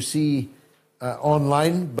stuff that you see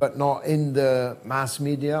online, but not in the mass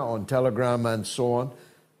media, on Telegram and so on,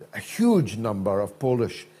 a huge number of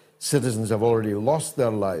Polish citizens have already lost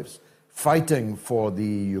their lives fighting for the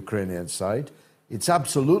Ukrainian side. It's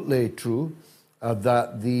absolutely true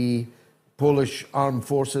that the Polish armed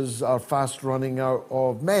forces are fast running out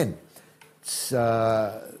of men. It's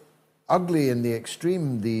ugly in the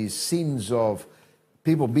extreme, these scenes of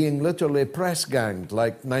people being literally press-ganged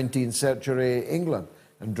like 19th century England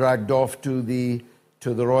and dragged off to the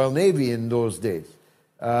Royal Navy in those days.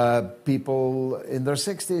 People in their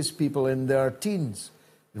 60s, people in their teens,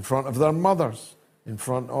 in front of their mothers, in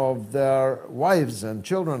front of their wives and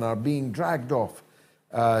children, are being dragged off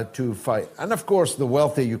to fight. And of course, the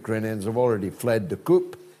wealthy Ukrainians have already fled the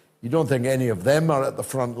coup. You don't think any of them are at the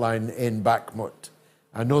front line in Bakhmut.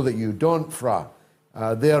 I know that you don't, Fra.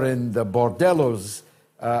 They're in the bordellos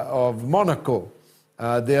of Monaco.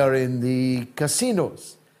 They're in the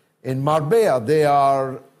casinos in Marbella. They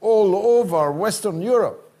are all over Western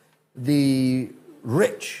Europe, the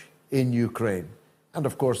rich in Ukraine. And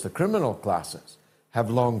of course, the criminal classes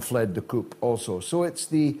have long fled the coup also. So it's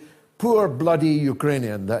the poor, bloody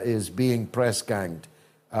Ukrainian that is being press-ganged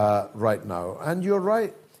right now. And you're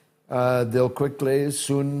right, they'll quickly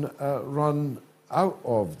soon run out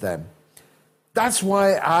of them. That's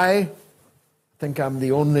why I think I'm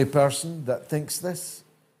the only person that thinks this,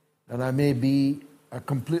 and I may be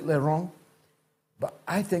completely wrong, but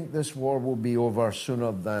I think this war will be over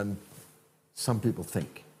sooner than some people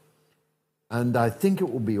think. And I think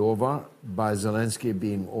it will be over by Zelensky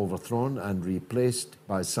being overthrown and replaced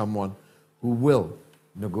by someone who will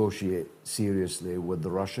negotiate seriously with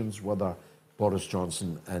the Russians, whether Boris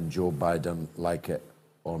Johnson and Joe Biden like it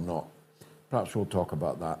or not. Perhaps we'll talk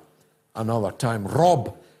about that another time.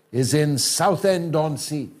 Rob is in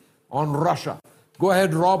Southend-on-Sea, on Russia. Go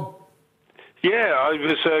ahead, Rob. Yeah, I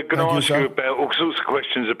was going to ask you about all sorts of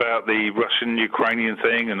questions about the Russian-Ukrainian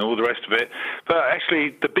thing and all the rest of it. But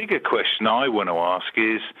actually, the bigger question I want to ask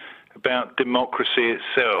is about democracy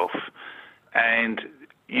itself. And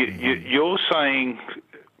you're saying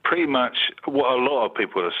pretty much what a lot of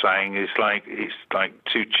people are saying is like it's like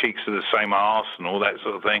two cheeks of the same arse and all that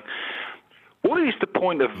sort of thing. What is the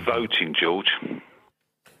point of voting, George?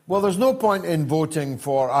 Well, there's no point in voting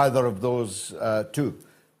for either of those two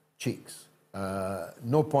cheeks.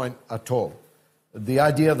 No point at all. The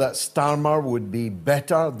idea that Starmer would be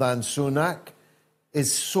better than Sunak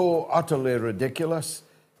is so utterly ridiculous.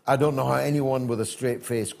 I don't know how anyone with a straight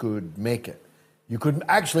face could make it. You could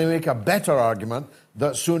actually make a better argument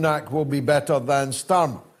that Sunak will be better than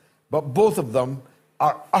Starmer. But both of them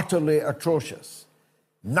are utterly atrocious.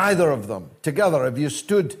 Neither of them together. If you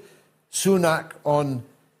stood Sunak on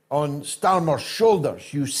Starmer's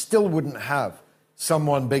shoulders, you still wouldn't have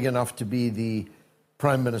someone big enough to be the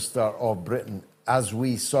Prime Minister of Britain as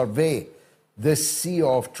we survey this sea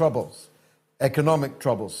of troubles, economic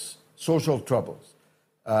troubles, social troubles,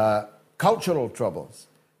 cultural troubles,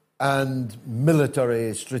 and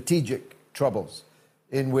military strategic troubles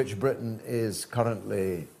in which Britain is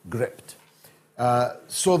currently gripped.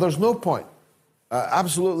 So there's no point,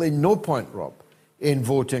 absolutely no point, Rob, in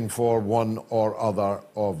voting for one or other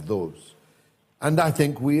of those. And I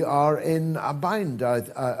think we are in a bind.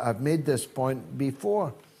 I've made this point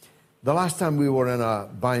before. The last time we were in a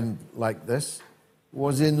bind like this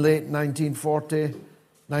was in late 1940,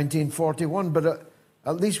 1941, but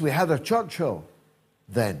at least we had a Churchill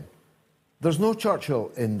then. There's no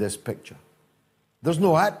Churchill in this picture. There's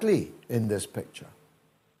no Attlee in this picture.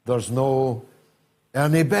 There's no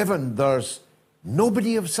Ernie Bevan. There's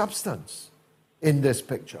nobody of substance in this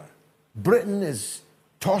picture. Britain is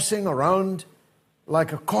tossing around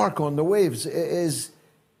like a cork on the waves. It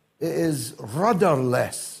is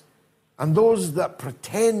rudderless. And those that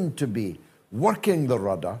pretend to be working the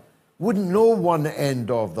rudder wouldn't know one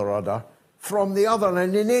end of the rudder from the other.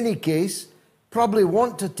 And in any case, probably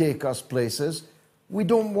want to take us places we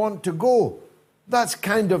don't want to go. That's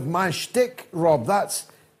kind of my shtick, Rob.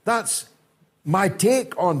 That's my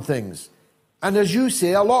take on things. And as you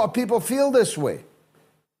say, a lot of people feel this way.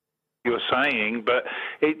 You're saying, but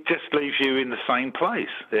it just leaves you in the same place.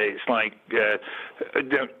 It's like,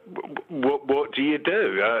 what do you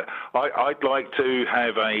do? I'd like to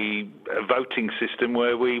have a voting system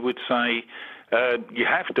where we would say you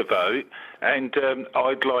have to vote, and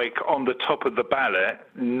I'd like on the top of the ballot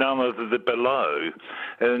none of the below,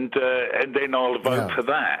 and then I'll vote for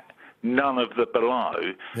that, none of the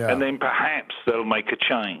below, and then perhaps they'll make a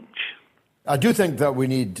change. I do think that we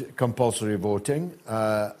need compulsory voting.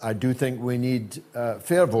 I do think we need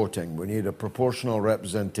fair voting. We need a proportional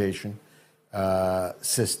representation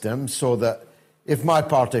system so that if my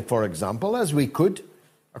party, for example, as we could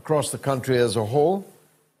across the country as a whole,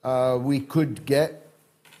 we could get,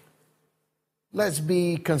 let's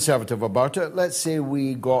be conservative about it, let's say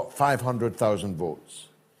we got 500,000 votes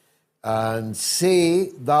and say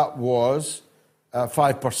that was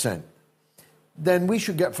 5%. Then we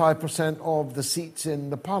should get 5% of the seats in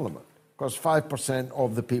the parliament because 5%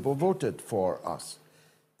 of the people voted for us.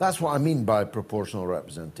 That's what I mean by proportional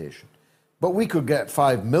representation. But we could get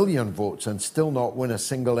 5 million votes and still not win a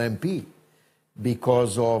single MP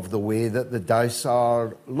because of the way that the dice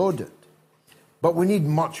are loaded. But we need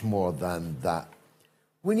much more than that.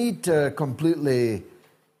 We need to completely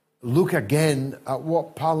look again at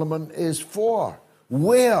what Parliament is for,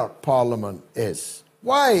 where Parliament is.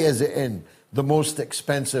 Why is it in the most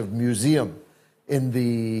expensive museum in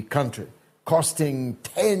the country, costing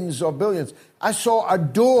tens of billions? I saw a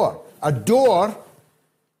door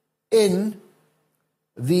in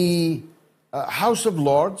the House of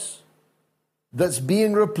Lords that's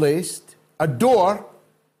being replaced, a door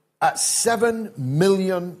at £7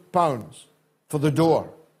 million for the door.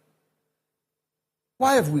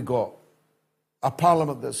 Why have we got a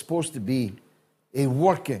parliament that's supposed to be a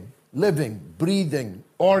working, living, breathing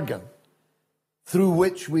organ through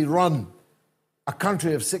which we run a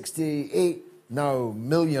country of 68 now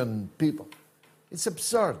million people? It's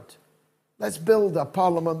absurd. Let's build a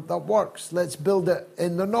parliament that works. Let's build it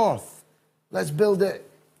in the north. Let's build it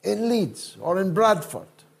in Leeds or in Bradford.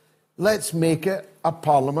 Let's make it a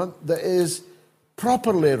parliament that is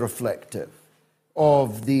properly reflective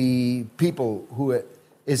of the people who it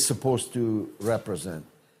is supposed to represent.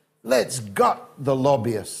 Let's gut the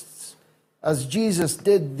lobbyists. As Jesus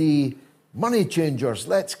did the money changers,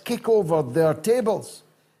 let's kick over their tables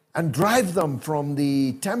and drive them from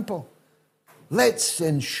the temple. Let's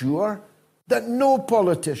ensure that no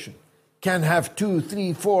politician can have 2,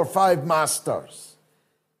 3, 4, 5 masters.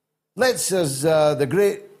 Let's, as the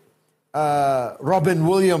great Robin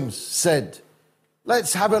Williams said,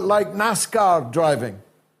 let's have it like NASCAR driving,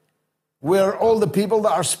 where all the people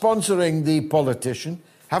that are sponsoring the politician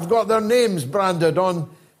have got their names branded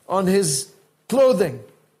on his clothing.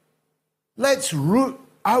 Let's root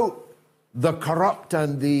out the corrupt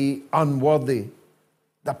and the unworthy,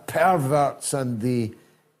 the perverts and the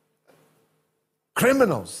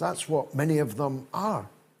criminals. That's what many of them are,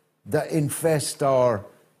 that infest our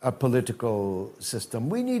political system.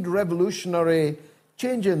 We need revolutionary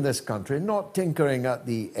change in this country, not tinkering at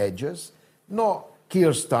the edges, not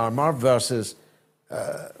Keir Starmer versus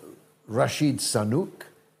Rashid Sunak.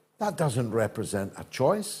 That doesn't represent a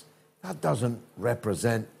choice. That doesn't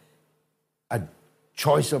represent a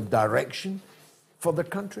choice of direction for the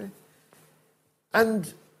country.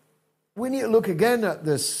 And we need to look again at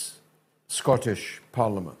this Scottish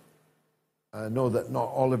Parliament. I know that not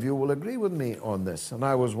all of you will agree with me on this, and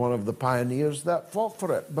I was one of the pioneers that fought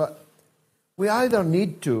for it, but we either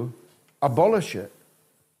need to abolish it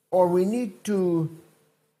or we need to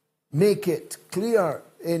make it clear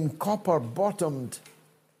in copper-bottomed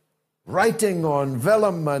writing on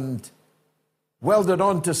vellum and welded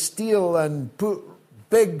onto steel and put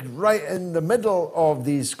big right in the middle of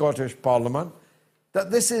the Scottish Parliament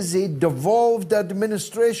that this is a devolved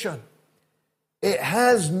administration. It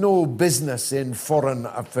has no business in foreign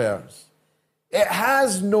affairs. It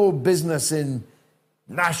has no business in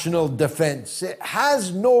national defense. It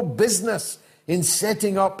has no business in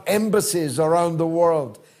setting up embassies around the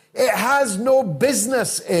world. It has no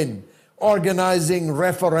business in organizing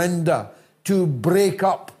referenda to break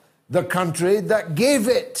up the country that gave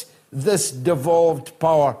it this devolved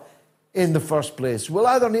power in the first place. We'll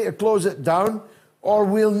either need to close it down or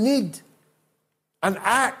we'll need an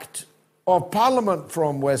act of Parliament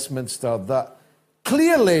from Westminster that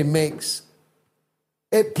clearly makes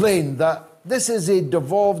it plain that this is a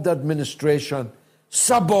devolved administration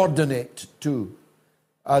subordinate to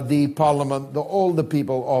the Parliament that all the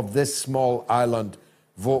people of this small island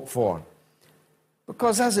vote for.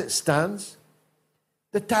 Because as it stands,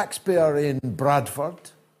 the taxpayer in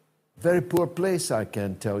Bradford, very poor place I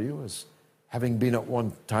can tell you, as having been at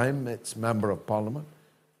one time its Member of Parliament,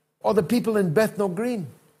 or the people in Bethnal Green,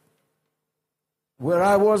 where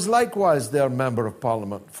I was likewise their Member of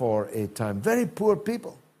Parliament for a time. Very poor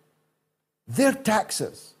people. Their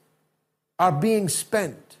taxes are being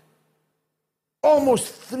spent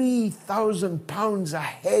almost £3,000 a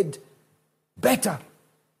head better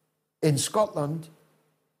in Scotland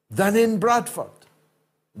than in Bradford,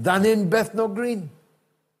 than in Bethnal Green.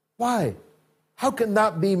 Why? How can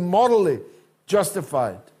that be morally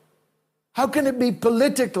justified? How can it be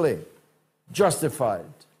politically justified?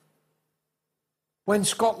 When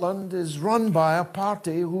Scotland is run by a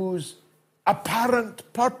party whose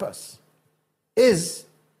apparent purpose is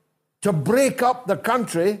to break up the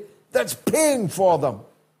country that's paying for them.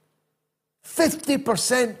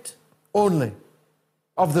 50% only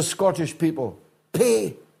of the Scottish people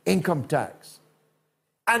pay income tax.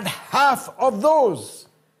 And half of those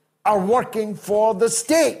are working for the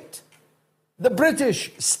state, the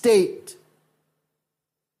British state.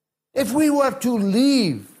 If we were to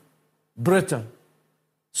leave Britain,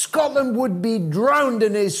 Scotland would be drowned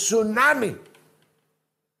in a tsunami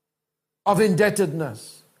of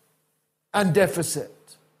indebtedness and deficit.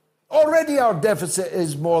 Already our deficit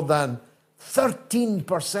is more than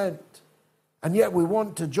 13%, and yet we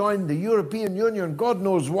want to join the European Union. God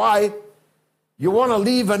knows why. You want to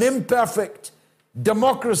leave an imperfect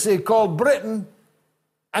democracy called Britain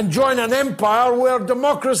and join an empire where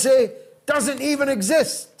democracy doesn't even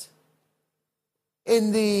exist.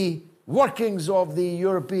 In the workings of the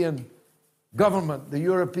European government, the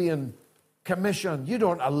European Commission, you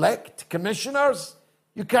don't elect commissioners.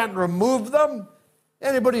 You can't remove them.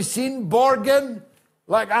 Anybody seen Borgen,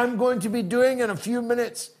 like I'm going to be doing in a few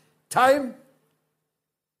minutes' time?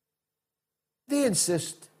 They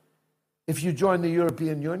insist, if you join the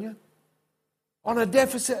European Union, on a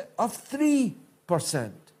deficit of 3%.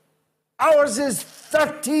 Ours is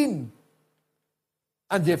 13%.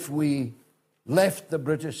 And if we left the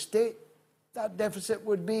British state, that deficit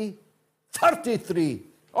would be 33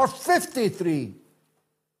 or 53.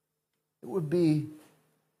 It would be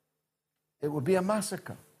a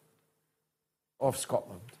massacre of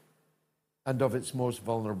Scotland and of its most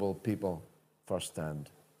vulnerable people first and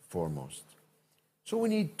foremost. So we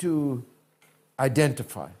need to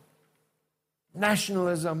identify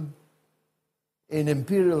nationalism in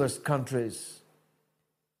imperialist countries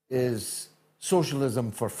is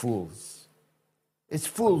socialism for fools. It's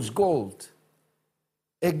fool's gold.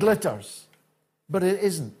 It glitters, but it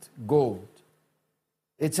isn't gold.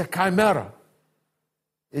 It's a chimera.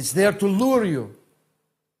 It's there to lure you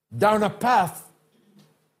down a path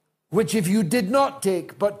which, if you did not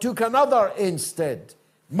take but took another instead,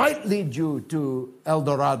 might lead you to El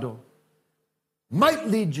Dorado, might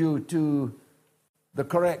lead you to the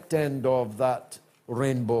correct end of that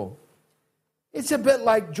rainbow. It's a bit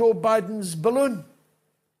like Joe Biden's balloon.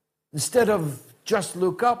 Instead of just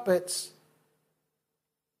look up, it's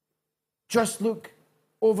just look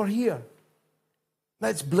over here.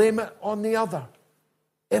 Let's blame it on the other.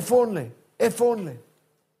 If only, if only.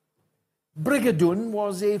 Brigadoon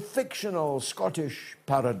was a fictional Scottish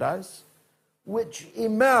paradise which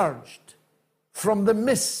emerged from the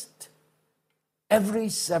mist every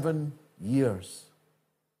 7 years,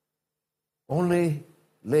 only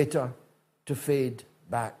later to fade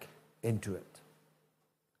back into it.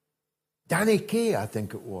 Danny Kaye, I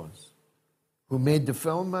think it was, who made the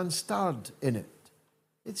film and starred in it.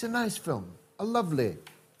 It's a nice film, a lovely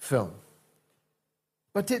film.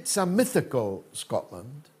 But it's a mythical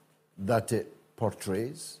Scotland that it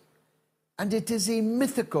portrays, and it is a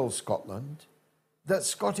mythical Scotland that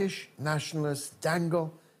Scottish nationalists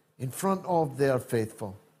dangle in front of their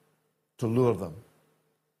faithful to lure them.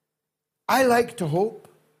 I like to hope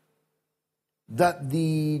that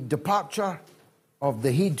the departure of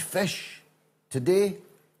the Heed fish today,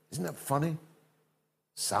 isn't it funny?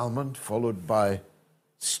 Salmon followed by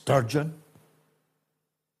sturgeon.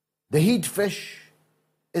 The Heed fish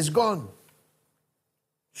is gone.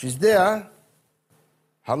 She's there.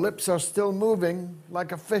 Her lips are still moving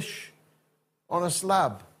like a fish on a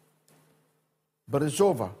slab. But it's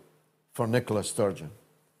over for Nicola Sturgeon.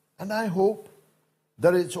 And I hope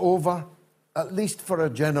that it's over, at least for a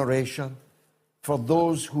generation, for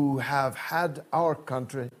those who have had our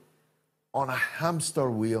country on a hamster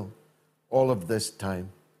wheel all of this time,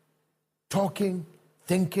 talking,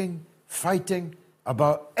 thinking, fighting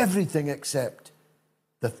about everything except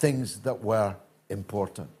the things that were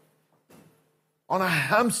important. On a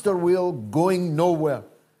hamster wheel going nowhere,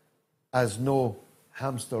 as no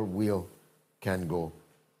hamster wheel can go.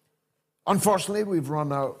 Unfortunately, we've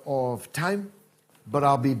run out of time, but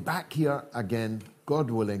I'll be back here again,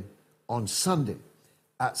 God willing, on Sunday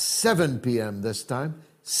at 7 p.m. this time,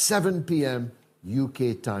 7 p.m.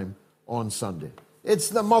 UK time on Sunday. It's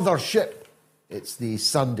the mothership. It's the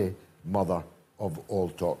Sunday mother of all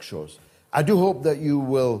talk shows. I do hope that you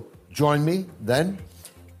will join me then,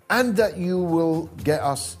 and that you will get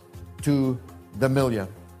us to the million.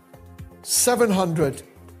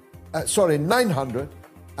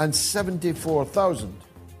 974,000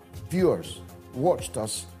 viewers watched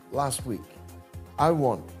us last week. I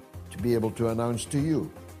want to be able to announce to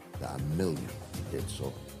you that 1 million did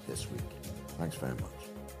so this week. Thanks very much.